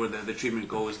dictate where the treatment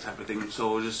goes type of thing.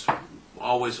 So just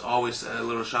always a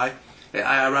little shy.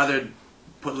 I rather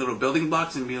put little building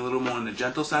blocks and be a little more on the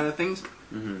gentle side of things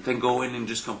than go in and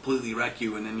just completely wreck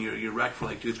you, and then you're wrecked for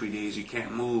like 2-3 days. You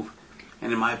can't move.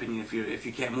 And in my opinion, if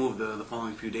you can't move the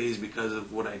following few days because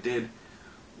of what I did,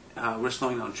 we're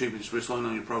slowing down treatments. We're slowing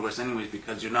down your progress anyways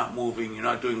because you're not moving. You're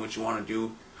not doing what you want to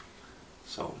do.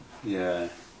 So yeah,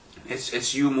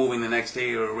 it's you moving the next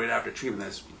day or right after treatment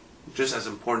that's just as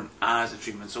important as the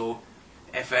treatment. So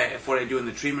if what I do in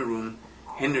the treatment room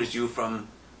hinders you from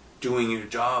doing your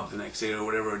job the next day or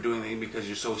whatever, or doing it because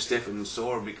you're so stiff and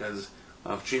sore because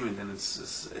of treatment, then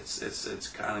it's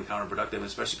kind of counterproductive,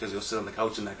 especially because you'll sit on the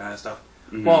couch and that kind of stuff.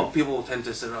 Well, people tend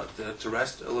to sit out to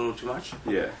rest a little too much.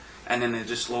 Yeah. And then it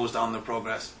just slows down their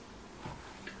progress.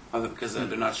 Because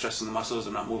they're not stressing the muscles,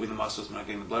 they're not moving the muscles, they're not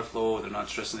getting the blood flow, they're not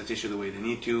stressing the tissue the way they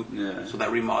need to. Yeah. So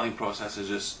that remodeling process is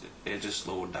just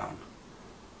slowed down.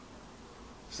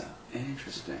 So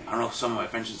interesting. I don't know if some of my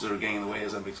Frenches are getting in the way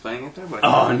as I'm explaining it there, but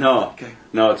no. Okay.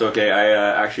 No, it's okay.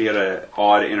 I actually had an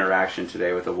odd interaction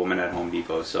today with a woman at Home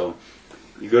Depot. So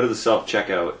you go to the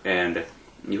self-checkout and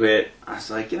you hit, I was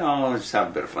like, I'll just have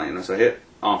a bit of fun. So I hit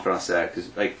en français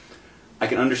because like I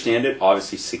can understand it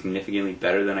obviously significantly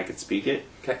better than I could speak it.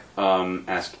 Okay.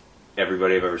 Ask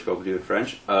everybody I've ever spoken to in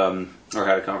French, or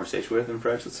had a conversation with in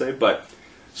French, let's say. But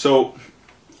so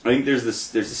I think there's a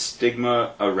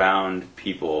stigma around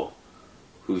people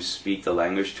who speak the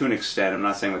language to an extent. I'm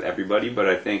not saying with everybody, but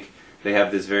I think they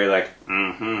have this very like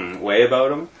way about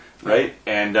them, right?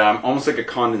 And almost like a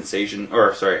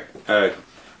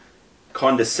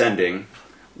condescending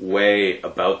way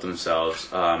about themselves.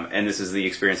 And this is the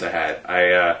experience I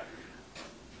had.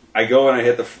 I go and I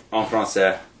hit the en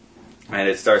français, and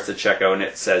it starts to check out, and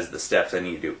it says the steps I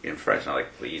need to do in French. And I'm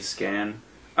like, please scan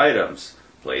items,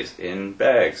 place in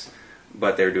bags.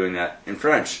 But they're doing that in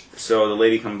French. So the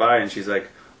lady come by, and she's like,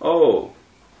 oh,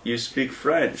 you speak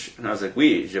French? And I was like,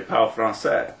 oui, je parle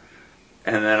français.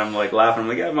 And then I'm like laughing. I'm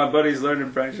like, yeah, my buddy's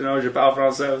learning French. You know, je parle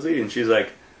français aussi. And she's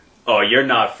like, oh, you're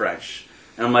not French.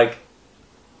 And I'm like,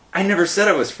 I never said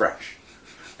I was French.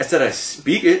 I said I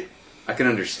speak it. I can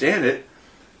understand it.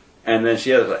 And then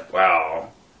she was like,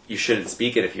 wow, you shouldn't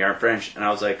speak it if you aren't French. And I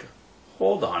was like,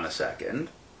 hold on a second.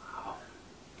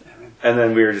 And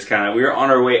then we were just we were on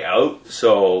our way out,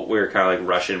 so we were kind of like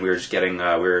rushing. We were just getting, we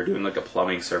were doing like a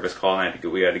plumbing service call, and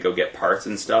we had to go get parts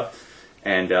and stuff.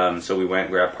 And so we went,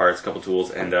 grabbed parts, a couple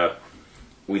tools, and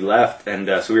we left. And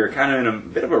so we were kind of in a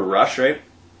bit of a rush, right?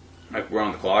 Like we're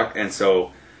on the clock. And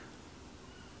so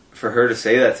for her to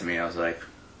say that to me, I was like,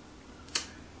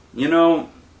 you know,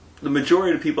 the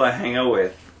majority of the people I hang out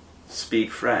with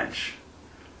speak French.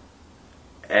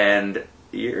 And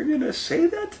you're gonna say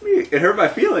that to me? It hurt my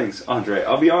feelings, Andre.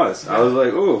 I'll be honest. I was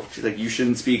like, "Oh," she's like, "You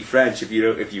shouldn't speak French if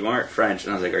you aren't French."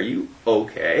 And I was like, "Are you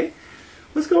okay?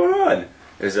 What's going on?"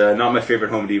 It was not my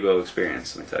favorite Home Depot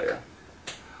experience. Let me tell you.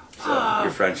 So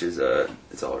your French is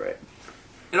it's all right.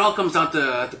 It all comes down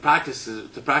to practice,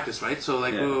 right? So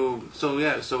like, So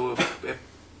if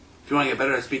you want to get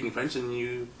better at speaking French, then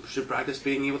you should practice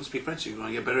being able to speak French. If you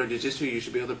want to get better at jiu-jitsu, you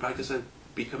should be able to practice at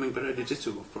becoming better at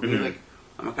jiu-jitsu. For me, like,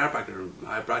 I'm a chiropractor.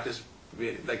 I practice,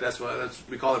 like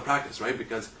we call it practice, right?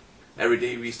 Because every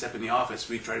day we step in the office,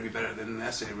 we try to be better than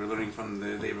yesterday. We're learning from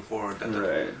the day before.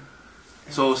 Right.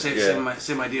 So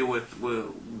same idea with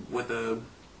the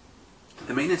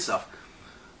maintenance stuff.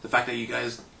 The fact that you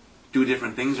guys do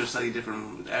different things or study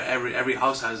different. Every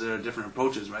house has their different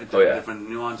approaches, right? Different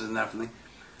nuances and everything.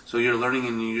 So you're learning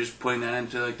and you're just putting that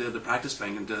into like the practice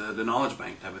bank, into the knowledge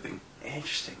bank type of thing.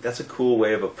 Interesting. That's a cool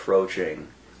way of approaching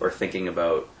or thinking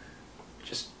about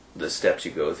just the steps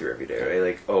you go through every day, right?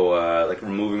 Like, like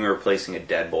removing or replacing a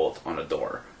deadbolt on a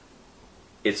door.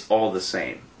 It's all the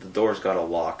same. The door's got a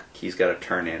lock, key's got to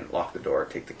turn in, lock the door,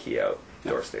 take the key out,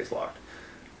 door stays locked.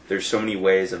 There's so many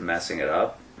ways of messing it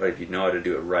up, but if you know how to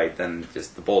do it right, then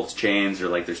just the bolts change, or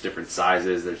like there's different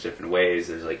sizes, there's different ways,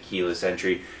 there's like keyless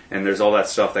entry, and there's all that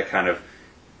stuff that kind of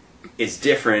is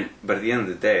different, but at the end of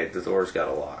the day, the door's got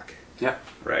a lock. Yeah.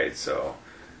 Right, so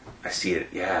I see it.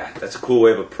 Yeah, that's a cool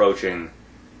way of approaching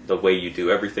the way you do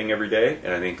everything every day,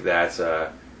 and I think that's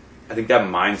I think that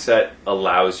mindset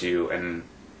allows you, and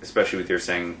especially with your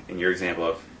saying in your example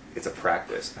of it's a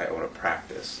practice. I want to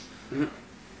practice. Mm-hmm.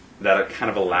 That kind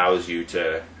of allows you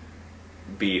to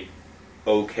be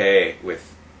okay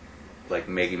with like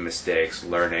making mistakes,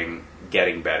 learning,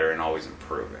 getting better, and always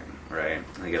improving. Right?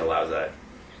 I think it allows that.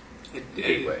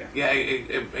 Gateway.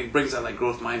 It brings that like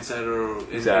growth mindset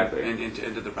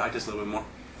into the practice a little bit more.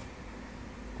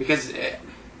 Because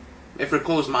if you're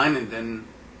closed-minded, then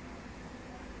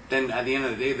at the end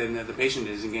of the day, then the patient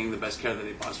isn't getting the best care that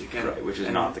they possibly can. Right, which is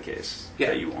not the case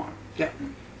that you want. Yeah.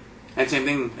 And same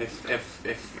thing,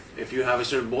 if you have a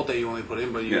certain bolt that you only put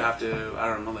in, but you have to, I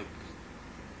don't know, like,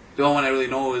 the only one I really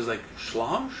know is like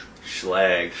Schlag?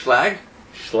 Schlag,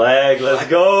 let's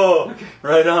go! Okay.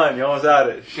 Right on, you almost had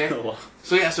it. Okay.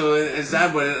 So is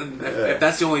that, but if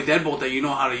that's the only deadbolt that you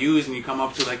know how to use, and you come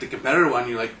up to like the competitor one,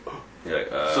 you're like,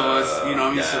 so it's, you know what I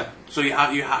mean? Yeah. So you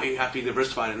have to be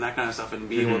diversified and that kind of stuff, and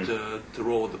be able to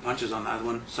roll with the punches on that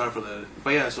one. Sorry for the,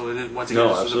 but yeah. So then once again,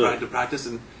 the practice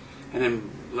and then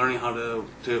learning how to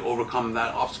overcome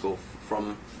that obstacle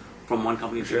from one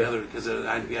company to the other. Because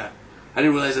I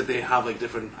didn't realize that they have like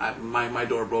different. My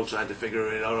door broke, so I had to figure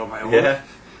it out on my own. Yeah.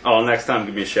 Oh, next time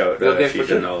give me a shout. I'll take care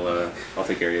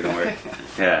of you. Don't worry.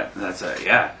 Yeah, that's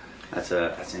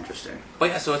interesting.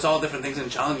 But yeah, so it's all different things,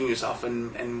 and challenging yourself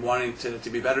and wanting to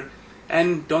be better.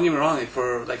 And don't get me wrong, like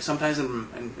for like sometimes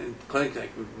in clinic,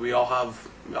 like we all have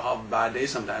bad days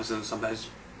sometimes, and sometimes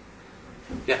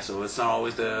so it's not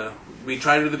always we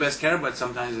try to do the best care, but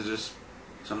sometimes it's just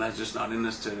not in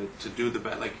us to do the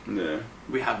best. Like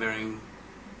we have varying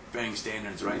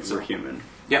standards, right? We're human.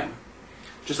 Yeah.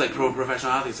 Just like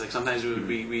professional athletes, like sometimes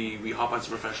we hop on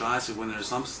some professional athletes when there's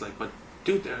slumps. Like, but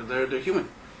dude, they're human.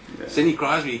 Yeah. Sidney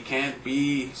Crosby can't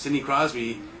be Sidney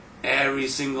Crosby every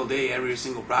single day, every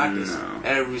single practice, No.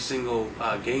 every single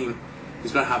game.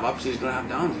 He's going to have ups, he's going to have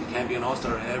downs. He can't be an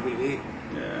all-star every day.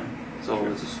 Yeah. So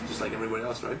it's just like everybody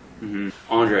else, right? Mm-hmm.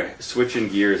 Andre, switching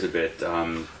gears a bit.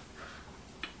 I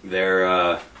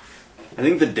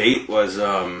think the date was,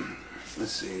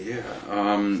 let's see,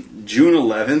 June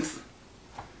 11th,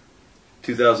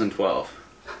 2012.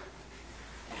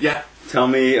 Yeah. Tell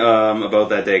me about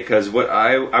that day, because what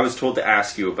I was told to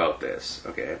ask you about this,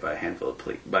 okay, by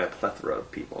a plethora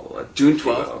of people. June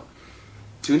 12th?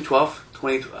 June 12th,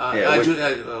 20... Yeah, June,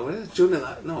 what is it? June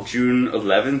 11th? No. June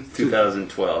 11th,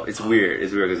 2012. It's weird.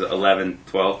 It's weird because 11,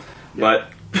 12.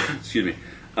 But, excuse me.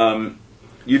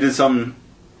 You did something,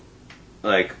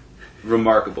 like,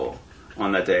 remarkable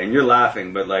on that day. And you're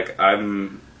laughing, but, like, I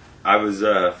was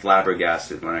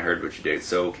flabbergasted when I heard what you did.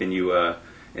 So can you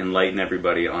enlighten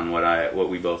everybody on what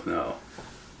we both know?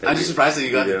 I'm just surprised that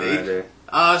you got the did on that date. day.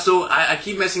 So I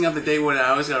keep messing up the date when I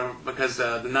always got because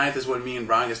the 9th is when me and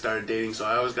Brian started dating, so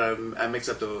I always got I mix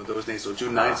up those days. So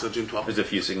June 9th, so June 12th. There's a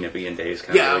few significant days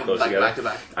kind of really close together. back to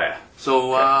back. Oh yeah.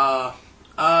 So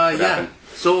What yeah. happened?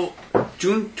 So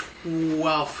June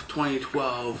 12th,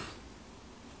 2012,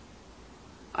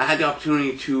 I had the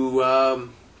opportunity to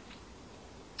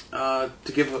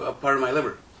give a part of my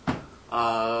liver.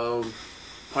 So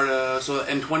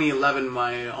in 2011,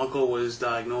 my uncle was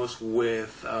diagnosed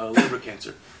with liver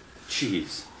cancer.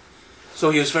 Jeez. So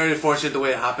he was very fortunate the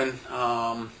way it happened.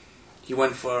 He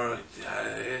went for,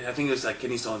 I think it was like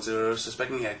kidney stones. They were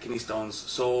suspecting he had kidney stones.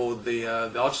 So the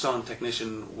ultrasound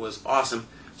technician was awesome.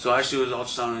 So actually was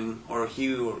ultrasounding,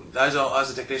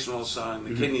 as a technician ultrasounding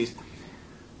the kidneys,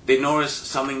 they noticed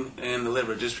something in the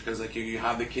liver just because like you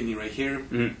have the kidney right here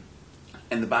in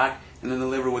the back, and then the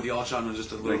liver with the ultrasound was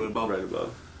just a little bit above. Right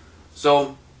above.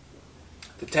 So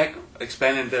the tech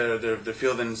expanded their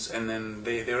field, and then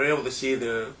they were able to see it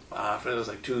was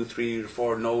like 2, 3, or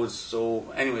 4 nodes.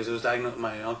 So anyways, it was diagnosed.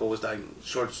 My uncle was diagnosed.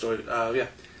 Short story.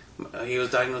 He was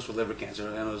diagnosed with liver cancer,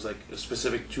 and it was like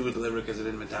specific to the liver because it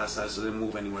didn't metastasize, so it didn't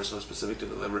move anywhere. So it was specific to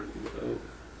the liver.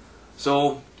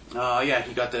 So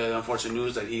he got the unfortunate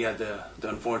news that he had the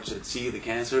unfortunate C, the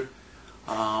cancer,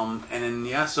 and then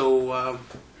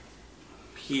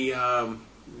he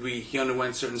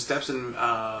underwent certain steps, and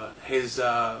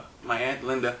my aunt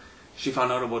Linda, she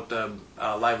found out about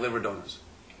live liver donors.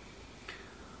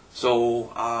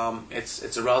 So it's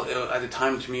at the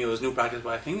time to me it was new practice,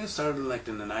 but I think it started like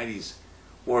in the 90s,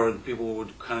 where people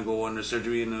would kind of go under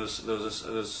surgery, and there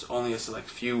was only a select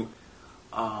few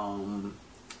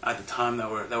at the time that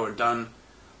were done.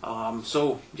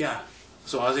 So I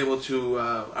was able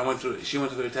to. She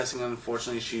went through the testing, and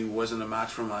unfortunately she wasn't a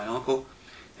match for my uncle.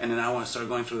 And then I started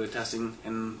going through the testing,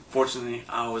 and fortunately,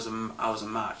 I was a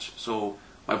match. So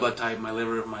my blood type, my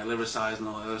liver size, and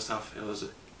all that other stuff,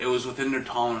 it was within their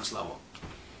tolerance level.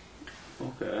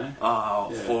 Okay.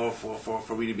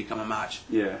 For me to become a match.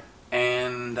 Yeah.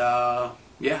 And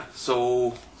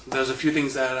so there's a few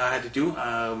things that I had to do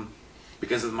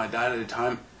because of my diet at the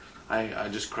time. I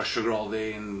just crushed sugar all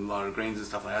day and a lot of grains and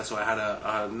stuff like that. So I had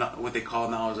what they call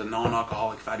now is a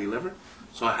non-alcoholic fatty liver.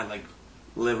 So I had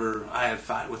I had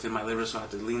fat within my liver, so I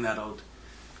had to lean that out.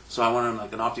 So I went on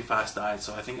like an OptiFast diet.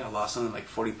 So I think I lost something like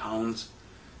 40 pounds,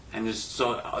 and the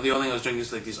only thing I was drinking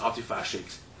is like these OptiFast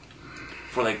shakes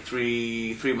for like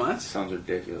three months. Sounds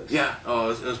ridiculous. Yeah, it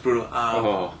was brutal.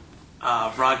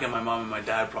 Veronica, my mom, and my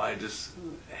dad probably just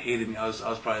hated me. I was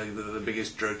probably the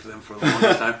biggest jerk to them for the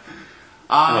longest time.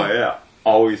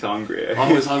 Always hungry.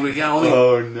 Always hungry. Yeah, only.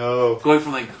 Oh no. Going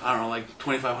from like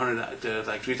 2,500 to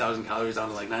like 3,000 calories down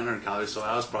to like 900 calories. So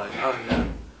I was probably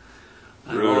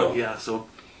brutal. Yeah. So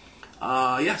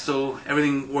so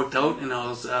everything worked out, and I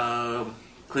was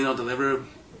cleaned out the liver,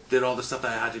 did all the stuff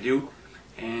that I had to do,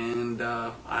 and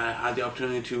I had the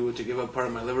opportunity to give up part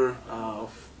of my liver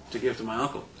to give to my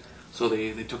uncle. So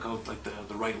they took out like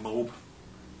the right lobe,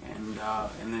 and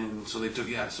then so they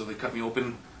cut me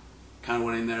open. Kind of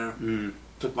went in there,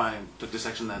 took the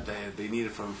section that they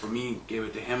needed from me, gave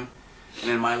it to him, and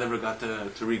then my liver got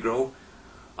to regrow.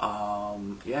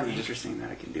 Interesting that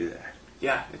I can do that.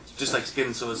 Yeah, it's just like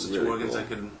skin, so it's really 2 organs cool. that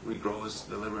could regrow as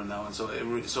the liver and that one. So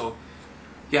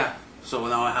so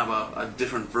now I have a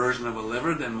different version of a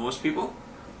liver than most people,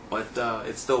 but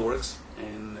it still works,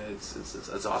 and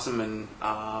it's awesome. And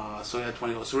so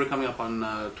 20. So we're coming up on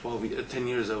 10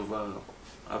 years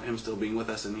of him still being with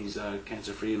us, and he's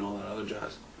cancer free and all that other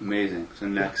jazz. Amazing. So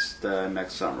next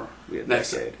summer we have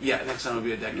decade. Yeah, next summer will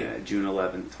be a decade. Yeah, June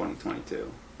 11th,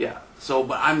 2022. Yeah. So,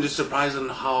 but I'm just surprised on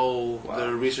how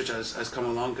the research has come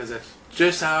along, because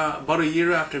just about a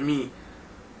year after me,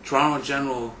 Toronto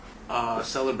General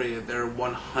celebrated their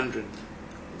 100th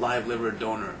live liver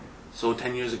donor. So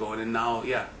 10 years ago, and then now,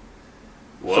 yeah.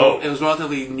 Whoa. So it was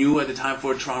relatively new at the time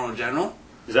for Toronto General.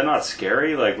 Is that not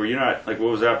scary? Like, were you not, like, what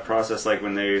was that process like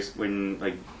when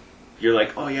like, you're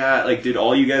like, oh yeah, like, did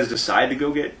all you guys decide to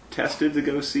go get tested to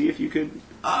go see if you could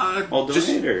all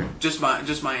donate, or? Just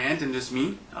my aunt and just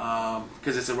me,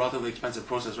 because it's a relatively expensive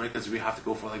process, right? Because we have to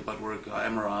go for like blood work,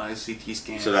 MRIs, CT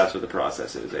scans. So that's what the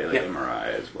process is, eh? Like Yeah.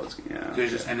 MRI as well. Yeah. Okay.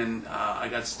 And then I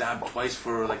got stabbed twice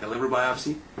for like a liver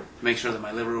biopsy to make sure that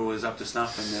my liver was up to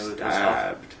snuff and it was healthy.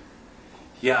 Stabbed.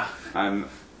 Yeah. I'm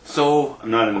So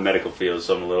not in the medical field,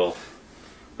 so I'm a little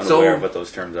unaware of what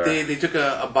those terms are. they took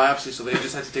a biopsy, so they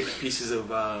just had to take pieces of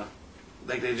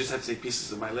they just had to take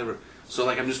pieces of my liver. So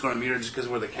like I'm just going to mirror just because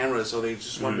where the camera is. So they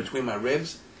just went between my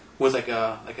ribs with like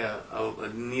a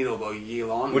needle about yay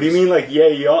long. What do you mean, like,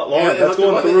 long? Yeah, That's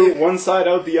going through one side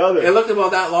out the other. It looked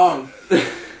about that long.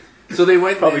 So they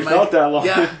went. Probably felt that long.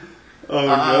 Yeah. Oh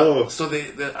no. So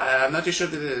I'm not too sure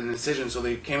if they did an incision. So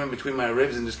they came in between my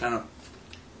ribs and just kind of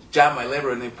jabbed my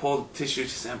liver, and they pulled tissue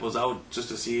samples out just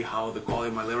to see how the quality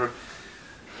of my liver.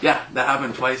 Yeah, that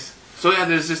happened twice. So yeah,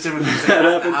 there's just different things That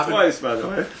happened twice, by the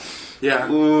way.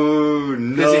 Yeah. Ooh,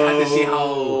 no. Because they had to see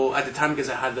how, at the time, because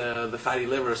I had the fatty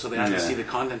liver, so they had to see the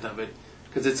content of it.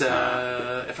 Because it's,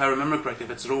 if I remember correctly,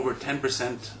 if it's over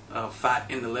 10% of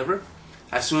fat in the liver,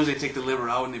 as soon as they take the liver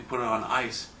out and they put it on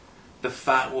ice, the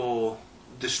fat will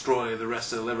destroy the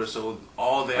rest of the liver. So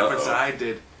all the efforts that I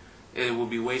did, it will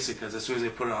be wasted, because as soon as they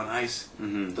put it on ice,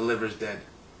 the liver's dead.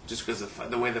 Just because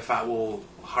the way the fat will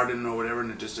harden or whatever, and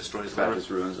it just destroys the Fat liver. just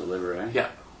ruins the liver, eh? Yeah.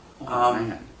 Oh,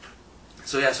 man.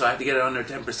 So yeah, so I had to get it under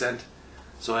 10%.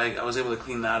 So I was able to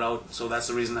clean that out. So that's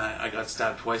the reason I got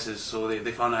stabbed twice. Is so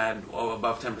they found I had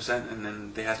above 10%, and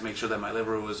then they had to make sure that my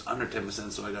liver was under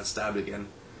 10%. So I got stabbed again,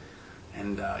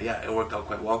 and yeah, it worked out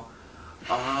quite well.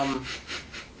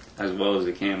 As well as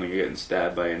it can when you're getting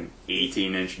stabbed by an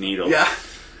 18-inch needle. Yeah.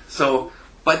 So,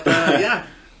 but yeah,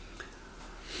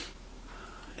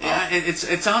 yeah,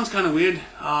 it sounds kind of weird.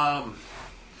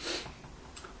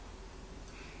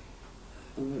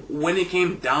 When it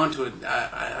came down to it,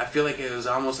 I feel like it was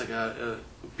almost like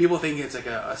people think it's like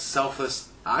a selfless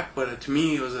act, but to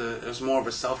me it was more of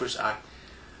a selfish act,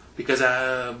 because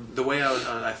the way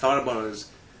I thought about it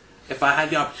is, if I had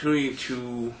the opportunity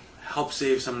to help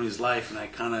save somebody's life and I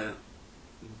kind of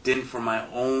didn't for my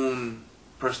own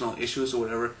personal issues or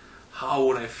whatever, how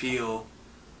would I feel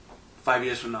 5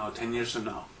 years from now, 10 years from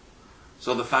now?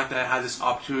 So the fact that I had this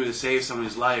opportunity to save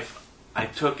somebody's life, I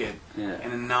took it,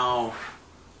 and then now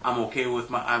I'm okay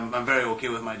with I'm very okay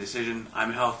with my decision.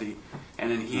 I'm healthy, and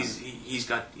then he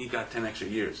got 10 extra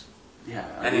years. Yeah,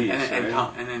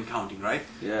 and then counting, right?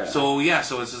 Yeah. So yeah,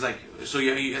 so it's just like,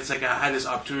 it's like I had this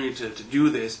opportunity to do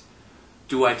this.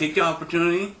 Do I take the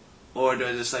opportunity, or do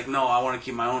I just like, no, I want to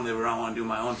keep my own liver, I want to do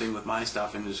my own thing with my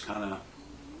stuff, and just kind of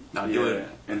not do it.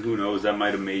 And who knows, that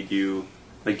might have made you,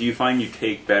 like, do you find you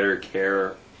take better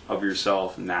care of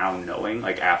yourself now, knowing,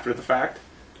 like, after the fact?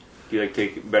 Do you like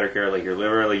take better care of like your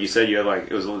liver? Like you said, you had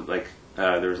like, it was like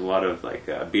there was a lot of like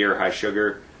beer, high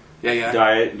sugar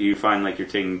diet. Do you find like you're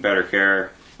taking better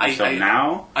care of yourself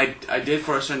now? I did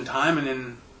for a certain time,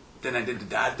 and then I did the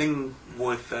dad thing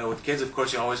with kids. Of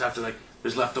course, you always have to, like,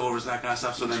 there's leftovers, that kind of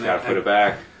stuff. So then you gotta put it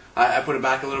back. I put it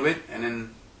back a little bit, and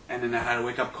then I had a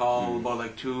wake up call about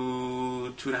like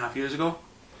 2.5 years ago.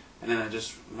 And then I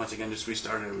just, once again, just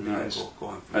restarted everything. Nice.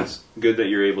 Going. That's good that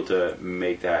you're able to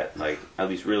make that, like, at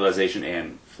least realization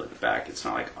and flip it back. It's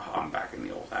not like, oh, I'm back in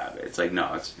the old habit. It's like,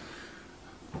 no,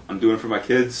 I'm doing it for my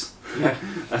kids. Yeah.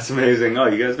 That's amazing. Oh,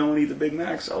 you guys don't eat the Big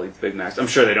Macs? I'll eat the Big Macs. I'm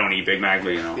sure they don't eat Big Mac, but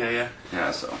you know. Yeah.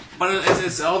 Yeah, so. But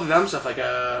it's all the dumb stuff. Like,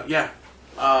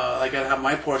 like I'd have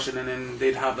my portion, and then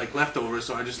they'd have like leftovers,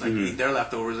 so I just like eat their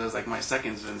leftovers as like my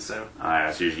seconds instead. So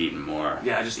you're just eating more.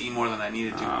 Yeah, I just eat more than I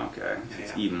needed to. Oh, okay. Yeah.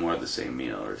 It's eating more of the same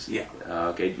meal, or yeah.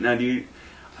 Okay. Now,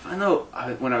 I know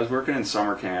when I was working in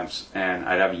summer camps, and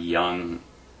I'd have young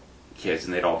kids,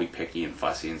 and they'd all be picky and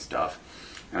fussy and stuff,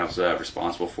 and I was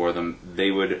responsible for them.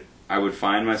 I would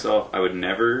find myself, I would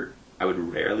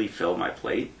rarely fill my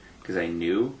plate, because I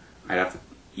knew I'd have to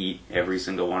eat every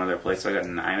single one of their plates. So I got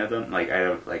 9 of them. Like, I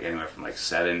have like anywhere from like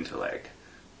 7 to like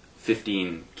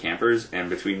 15 campers, and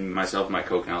between myself and my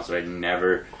co-counselor, I'm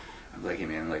like, hey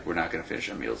man, like, we're not gonna finish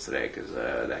our meals today because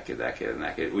that kid, and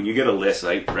that kid. When you get a list,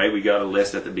 like, right, we got a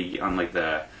list at on like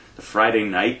the Friday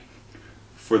night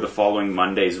for the following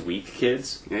Monday's week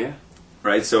kids. Yeah.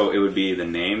 Right, so it would be the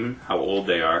name, how old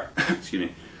they are, excuse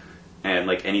me, and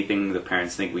like anything the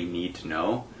parents think we need to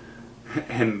know.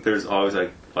 And there's always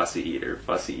like fussy eater,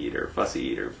 fussy eater, fussy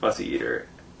eater, fussy eater,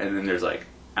 and then there's like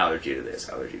allergy to this,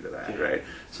 allergy to that, right?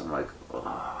 So I'm like,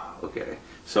 oh, okay.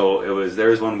 So there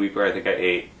was one week where I think I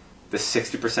ate the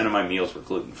 60% of my meals were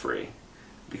gluten free.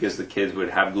 Because the kids would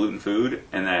have gluten food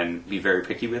and then be very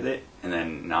picky with it and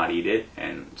then not eat it,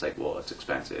 and it's like, well, it's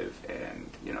expensive and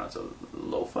it's a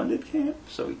low funded camp,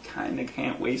 so we kind of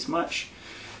can't waste much.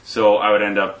 So I would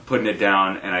end up putting it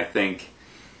down, and I think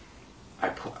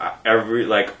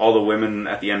all the women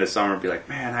at the end of summer would be like,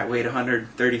 man, I weighed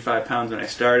 135 pounds when I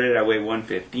started, I weigh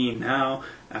 115 now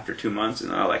after 2 months,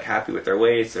 and they're all like happy with their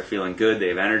weights, they're feeling good, they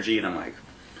have energy, and I'm like,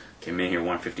 came in here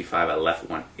 155, I left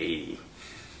 180.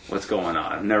 What's going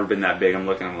on? I've never been that big. I'm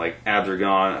like, abs are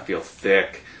gone. I feel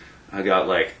thick. I got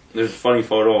there's a funny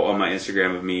photo on my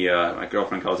Instagram of me. My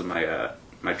girlfriend calls it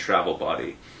my travel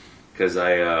body, because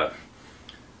I'm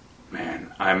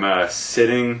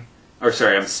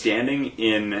standing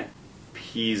in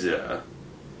Pisa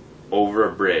over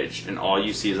a bridge, and all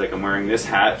you see is I'm wearing this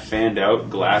hat, fanned out,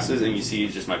 glasses, and you see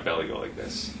just my belly go like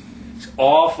this. It's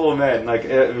awful, man.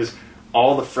 It was.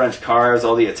 All the French cars,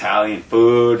 all the Italian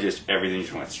food, just everything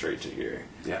just went straight to here.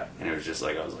 Yeah. And it was just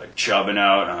I was chubbing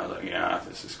out, and I was like, yeah,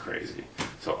 this is crazy.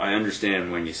 So I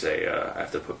understand when you say I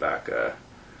have to put back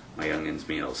my youngins'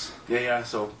 meals. Yeah.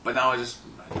 So, but now I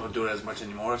don't do it as much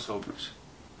anymore. So,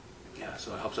 yeah,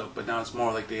 so it helps out. But now it's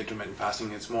more like the intermittent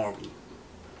fasting. It's more,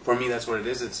 for me, that's what it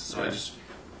is.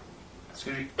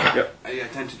 Yep. I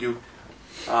tend to do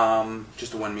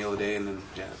just one meal a day, and then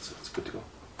it's good to go.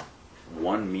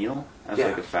 One meal as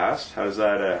Yeah. a fast? How does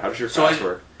that? How does your fast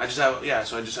work? I just have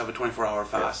a 24-hour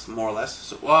fast, more or less.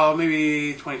 So, well,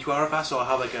 maybe 22-hour fast. So I'll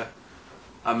have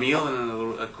a meal and then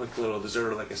a quick little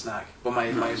dessert or a snack. But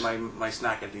my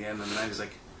snack at the end of the night is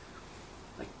like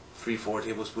 3-4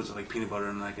 tablespoons of peanut butter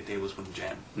and a tablespoon of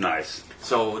jam. Nice.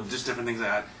 So just different things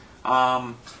like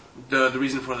that. The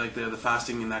reason for the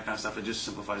fasting and that kind of stuff, it just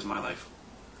simplifies my life.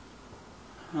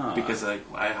 Huh. Because I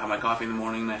have my coffee in the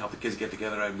morning, and I help the kids get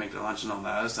together, I make their lunch and all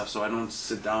that other stuff, so I don't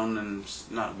sit down and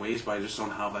not waste, but I just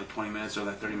don't have 20 minutes or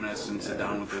 30 minutes and sit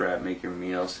down with prep, make your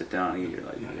meal, sit down, eat.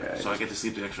 So I get to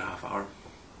sleep the extra half hour.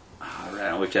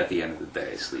 Right, which at the end of the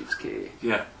day, sleep's key.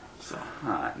 Yeah. So.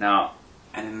 Now.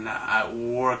 And then at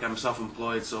work, I'm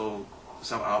self-employed, so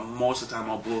most of the time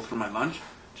I'll blow through my lunch,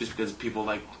 just because people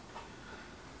like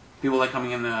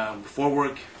coming in before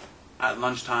work, at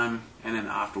lunchtime, and then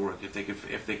after work. If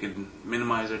they could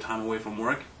minimize their time away from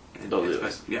work, they'll do it.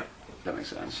 best. Yeah. That makes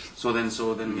sense. So then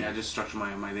I just structure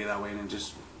my day that way, and it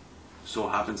just so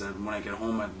happens that when I get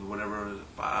home at whatever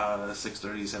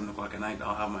 6:30, 7 o'clock at night,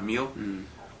 I'll have my meal,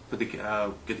 get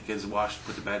the kids washed,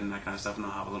 put to bed, and that kind of stuff, and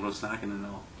I'll have a little snack, and then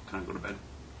I'll kind of go to bed.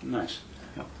 Nice.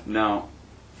 Yep. Now,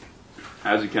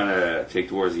 as we kind of take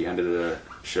towards the end of the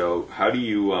show, how do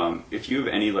you, if you have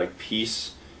any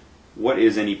what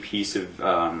is any piece of,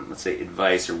 let's say,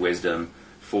 advice or wisdom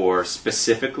for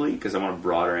specifically, because I want a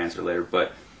broader answer later,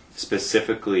 but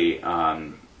specifically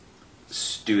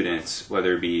students,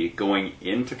 whether it be going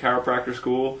into chiropractor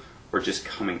school or just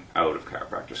coming out of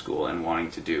chiropractor school and wanting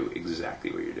to do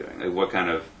exactly what you're doing? What kind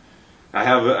of... I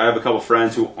have a couple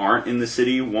friends who aren't in the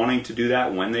city wanting to do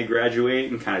that when they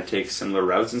graduate and kind of take similar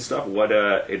routes and stuff. What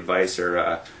advice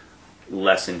or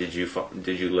lesson did you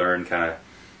learn kind of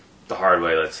the hard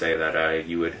way, let's say, that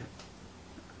you would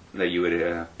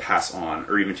pass on,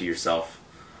 or even to yourself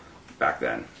back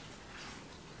then?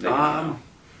 It all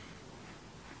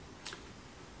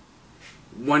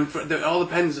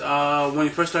depends. When you're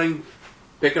first starting,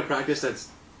 pick a practice that's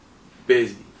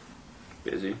busy.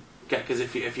 Busy. Yeah, because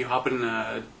if you hop in,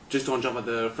 just don't jump at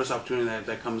the first opportunity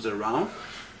that comes around.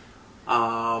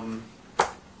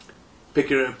 Pick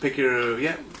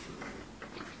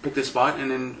the spot,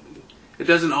 and then it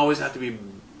doesn't always have to be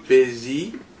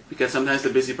busy, because sometimes the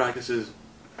busy practices,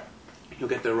 you'll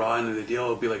get the raw end of the deal.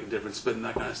 It'll be a different split and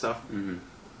that kind of stuff.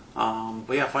 Mm-hmm.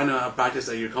 But yeah, find a practice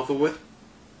that you're comfortable with,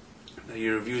 that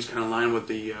your views kind of align with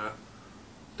the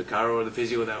chiro or the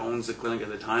physio that owns the clinic at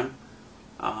the time.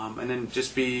 And then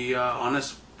just be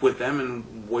honest with them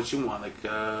and what you want.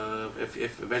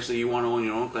 If eventually you want to own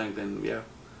your own clinic, then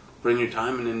put in your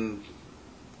time and then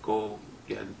go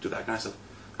do that kind of stuff.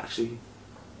 Actually,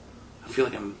 I feel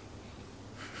like I'm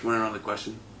running around the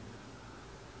question.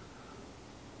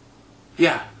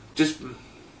 Yeah, just...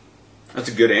 That's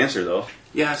a good answer, though.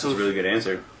 Yeah, so... That's a really good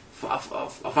answer.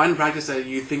 Find a practice that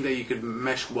you think that you could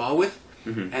mesh well with,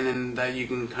 mm-hmm. and then that you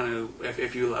can kind of,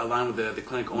 if you align with the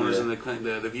clinic owners and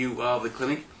the view of the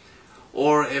clinic,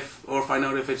 or find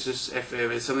out if it's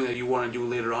something that you want to do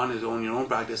later on is own your own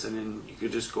practice, and then you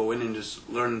could just go in and just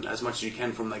learn as much as you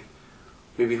can from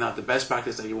maybe not the best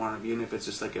practice that you want to be in, if it's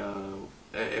just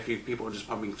people are just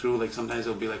pumping through, sometimes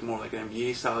it'll be more like an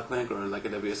MBA style clinic or a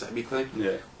WSIB clinic,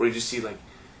 where you just see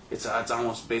it's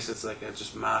almost based, it's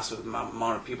just massive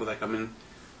amount of people that come in.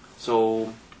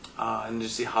 So and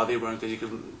just see how they run,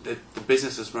 because the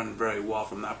business is run very well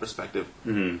from that perspective.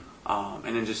 Mm-hmm.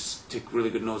 And then just take really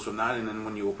good notes from that, and then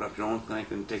when you open up your own clinic,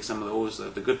 then take some of those,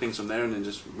 the good things from there, and then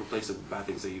just replace the bad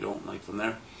things that you don't like from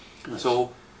there. Nice.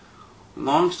 So,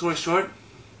 long story short,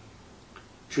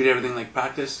 treat everything like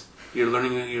practice. You're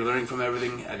learning from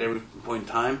everything at every point in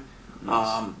time.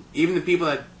 Nice. Even the people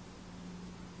that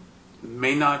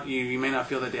may not, you may not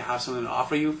feel that they have something to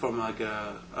offer you from like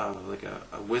a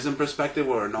wisdom perspective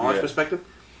or a knowledge perspective.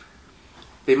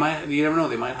 They might, you never know,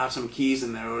 they might have some keys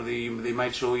in there, or they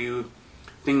might show you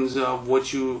things of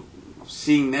what you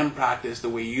seeing them practice the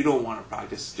way you don't want to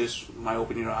practice. Just might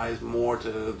open your eyes more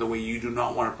to the way you do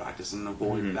not want to practice, and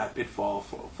avoid that pitfall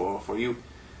for you.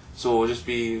 So just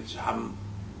kind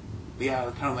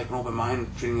of like an open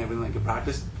mind, treating everything like a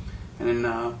practice, and then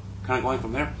kind of going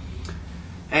from there.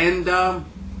 And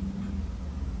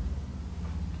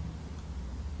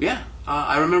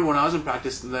I remember when I was in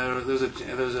practice, there's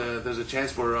a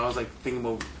chance where I was like thinking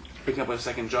about picking up a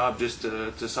second job just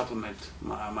to supplement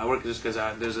my work, just because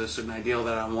there's a certain ideal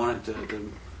that I wanted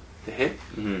to hit,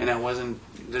 and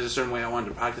there's a certain way I wanted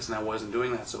to practice, and I wasn't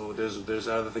doing that. So there's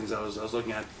other things I was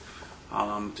looking at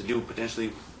to do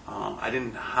potentially. I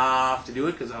didn't have to do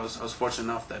it because I was fortunate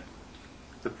enough that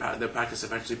the practice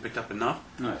eventually picked up enough.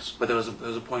 Nice. But there was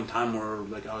a point in time where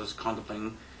like I was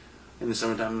contemplating in the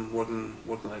summertime working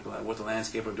like with the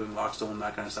landscaper, doing lockstone and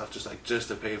that kind of stuff, just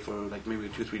to pay for like maybe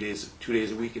 2 days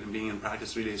a week, and being in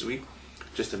practice 3 days a week,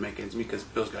 just to make ends meet, because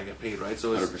bills gotta get paid, right?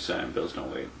 So 100%. Bills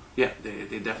don't wait. Yeah,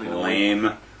 they definitely don't.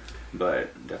 Lame,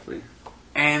 but definitely.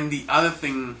 And the other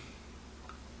thing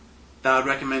that I'd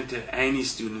recommend to any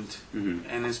student,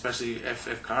 and especially if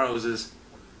chiros, is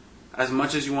as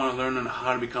much as you want to learn on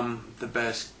how to become the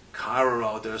best chiro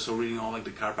out there, so reading all like the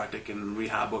chiropractic and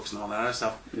rehab books and all that other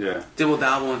stuff, dibble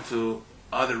dabble into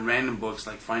other random books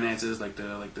like finances, like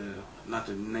the not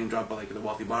to name drop, but like the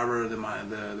Wealthy Barber, the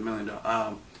millionaire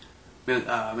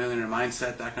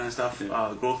mindset, that kind of stuff,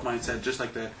 growth mindset, just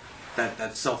like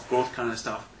that self growth kind of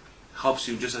stuff helps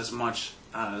you just as much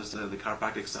as the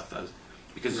chiropractic stuff does.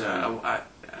 Because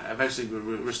eventually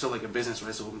we're still like a business,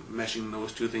 right? So meshing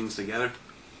those two things together,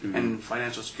 and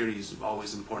financial security is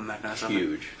always important. That kind of stuff.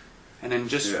 Huge. And then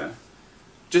just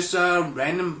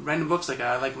random books, like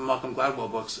I like Malcolm Gladwell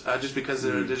books, just because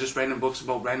they're just random books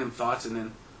about random thoughts. And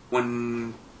then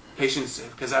when patients,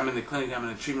 because I'm in the clinic, I'm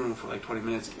in the treatment room for like 20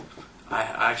 minutes,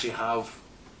 I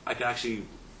could actually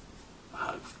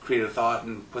create a thought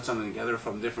and put something together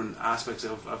from different aspects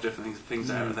of different things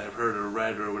that I've heard or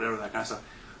read or whatever, that kind of stuff.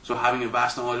 So having a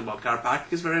vast knowledge about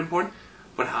chiropractic is very important,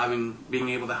 but being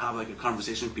able to have like a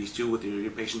conversation piece too with your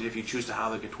patient, if you choose to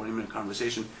have like a 20-minute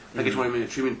conversation, like a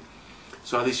 20-minute treatment,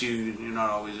 so at least you're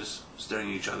not always just staring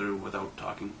at each other without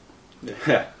talking.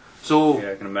 Yeah. So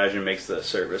I can imagine it makes the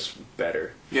service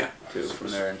better. Yeah. Too, from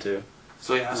there and too.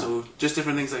 So so just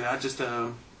different things like that, just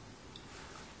to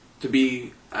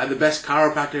be the best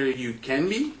chiropractor you can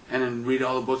be, and then read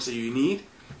all the books that you need,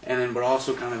 and then we're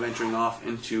also kind of venturing off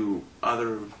into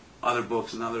other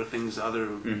books and other things, other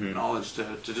knowledge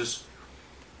to just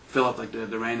fill up like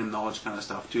the random knowledge kind of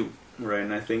stuff too. Right,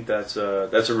 and I think that's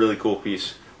a really cool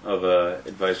piece of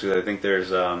advice, because I think there's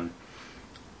a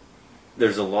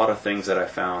lot of things that I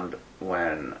found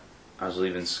when I was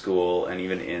leaving school, and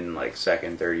even in like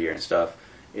second, third year and stuff,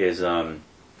 is and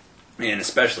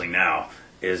especially now,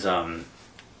 is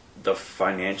the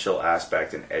financial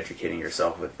aspect and educating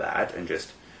yourself with that, and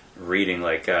just reading.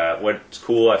 Like what's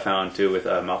cool I found too with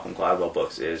Malcolm Gladwell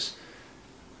books is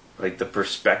like the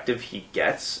perspective he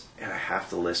gets, and I have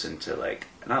to listen to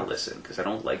not listen, because I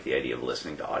don't like the idea of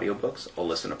listening to audiobooks. I'll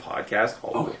listen to podcasts,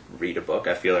 I'll read a book.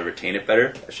 I feel I retain it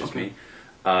better. That's just me.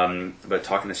 But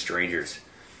talking to strangers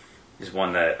is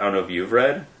one that I don't know if you've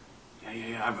read.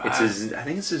 Yeah. I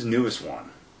think it's his newest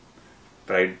one,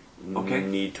 but I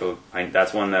need to.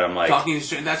 That's one that I'm like talking to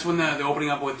strangers. That's when they're opening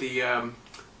up with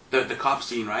the cop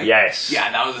scene, right? Yes.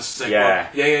 Yeah, that was a sick book.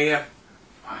 Yeah.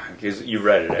 Because you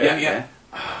read it, eh? Yeah.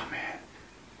 Oh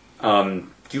man.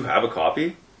 Do you have a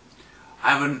copy?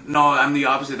 No, I'm the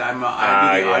opposite. I do the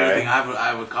audio thing. I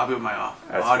have a copy of my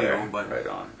audio, fair. but right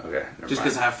on. Okay. Just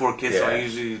because I have 4 kids, so I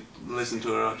usually listen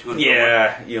to it.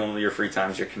 Your free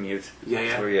time's your commute.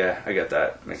 Yeah. So I get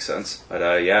that. Makes sense. But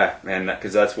man,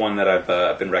 because that's one that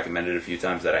I've been recommended a few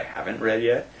times that I haven't read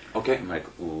yet. Okay. I'm like,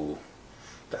 ooh,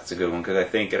 that's a good one, because I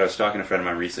think, and I was talking to a friend of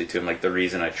mine recently too. I'm like, the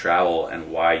reason I travel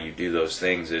and why you do those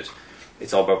things is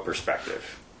it's all about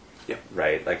perspective. Yeah.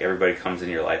 Right. Like everybody comes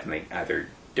into your life and they either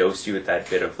dose you with that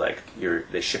bit of like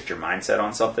they shift your mindset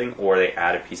on something, or they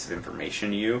add a piece of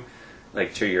information to you,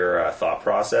 like to your thought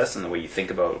process and the way you think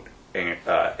about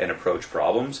and approach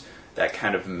problems. that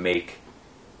kind of make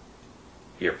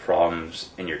your problems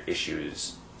and your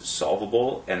issues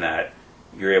solvable, and that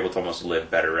you're able to almost live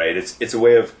better, right? It's a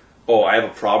way of, oh, I have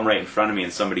a problem right in front of me,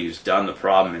 and somebody who's done the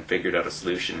problem and figured out a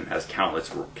solution and has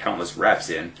countless reps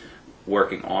in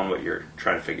working on what you're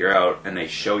trying to figure out, and they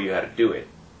show you how to do it.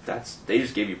 They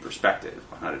just gave you perspective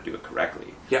on how to do it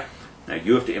correctly. Yeah. Now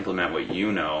you have to implement what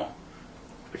you know,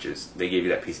 which is they gave you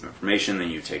that piece of information, then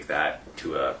you take that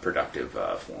to a productive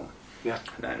form. Yeah.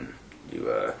 And then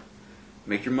you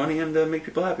make your money and make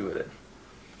people happy with it.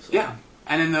 So. Yeah.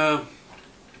 And then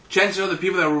chances are the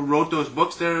people that wrote those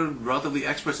books, they're relatively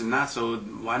experts in that, so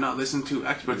why not listen to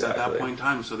experts at that point in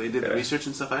time? So they did the research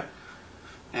and stuff like that.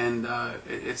 And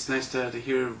it's nice to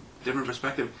hear different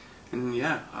perspective. And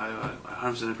yeah, I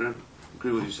 100%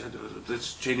 agree with what you said.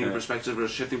 It's changing your perspective or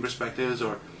shifting perspectives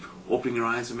or opening your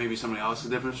eyes to maybe somebody else's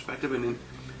different perspective. And then,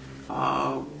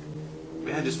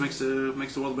 it just makes the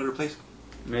world a better place.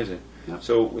 Amazing. Yeah.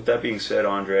 So with that being said,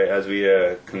 Andre, as we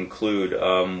conclude,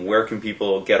 where can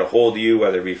people get a hold of you,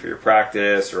 whether it be for your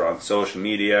practice or on social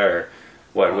media or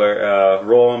what? Where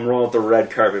roll the red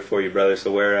carpet for you, brother.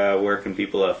 So where can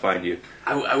people find you?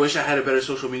 I wish I had a better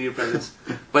social media presence,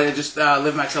 but I just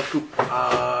Live Max Health Coop.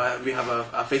 We have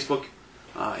a Facebook,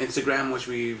 Instagram, which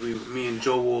me and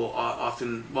Joe will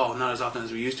often, well, not as often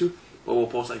as we used to, but we'll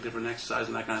post like different exercises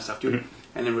and that kind of stuff too. Mm-hmm.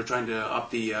 And then we're trying to up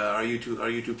the our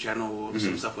YouTube channel,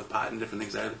 some stuff with Pat and different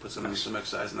things there to put some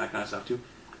exercise and that kind of stuff too.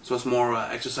 So it's more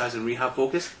exercise and rehab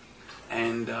focused.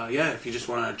 And if you just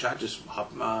want to chat, just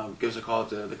give us a call at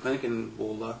the clinic, and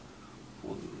we'll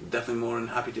definitely more than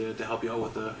happy to help you out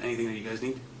with anything that you guys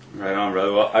need. Right on,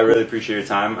 brother. Well, I really appreciate your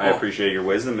time. I appreciate your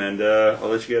wisdom, and I'll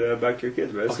let you get back to your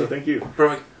kids, brother. Okay. So thank you.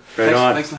 Perfect. Right on. Thanks.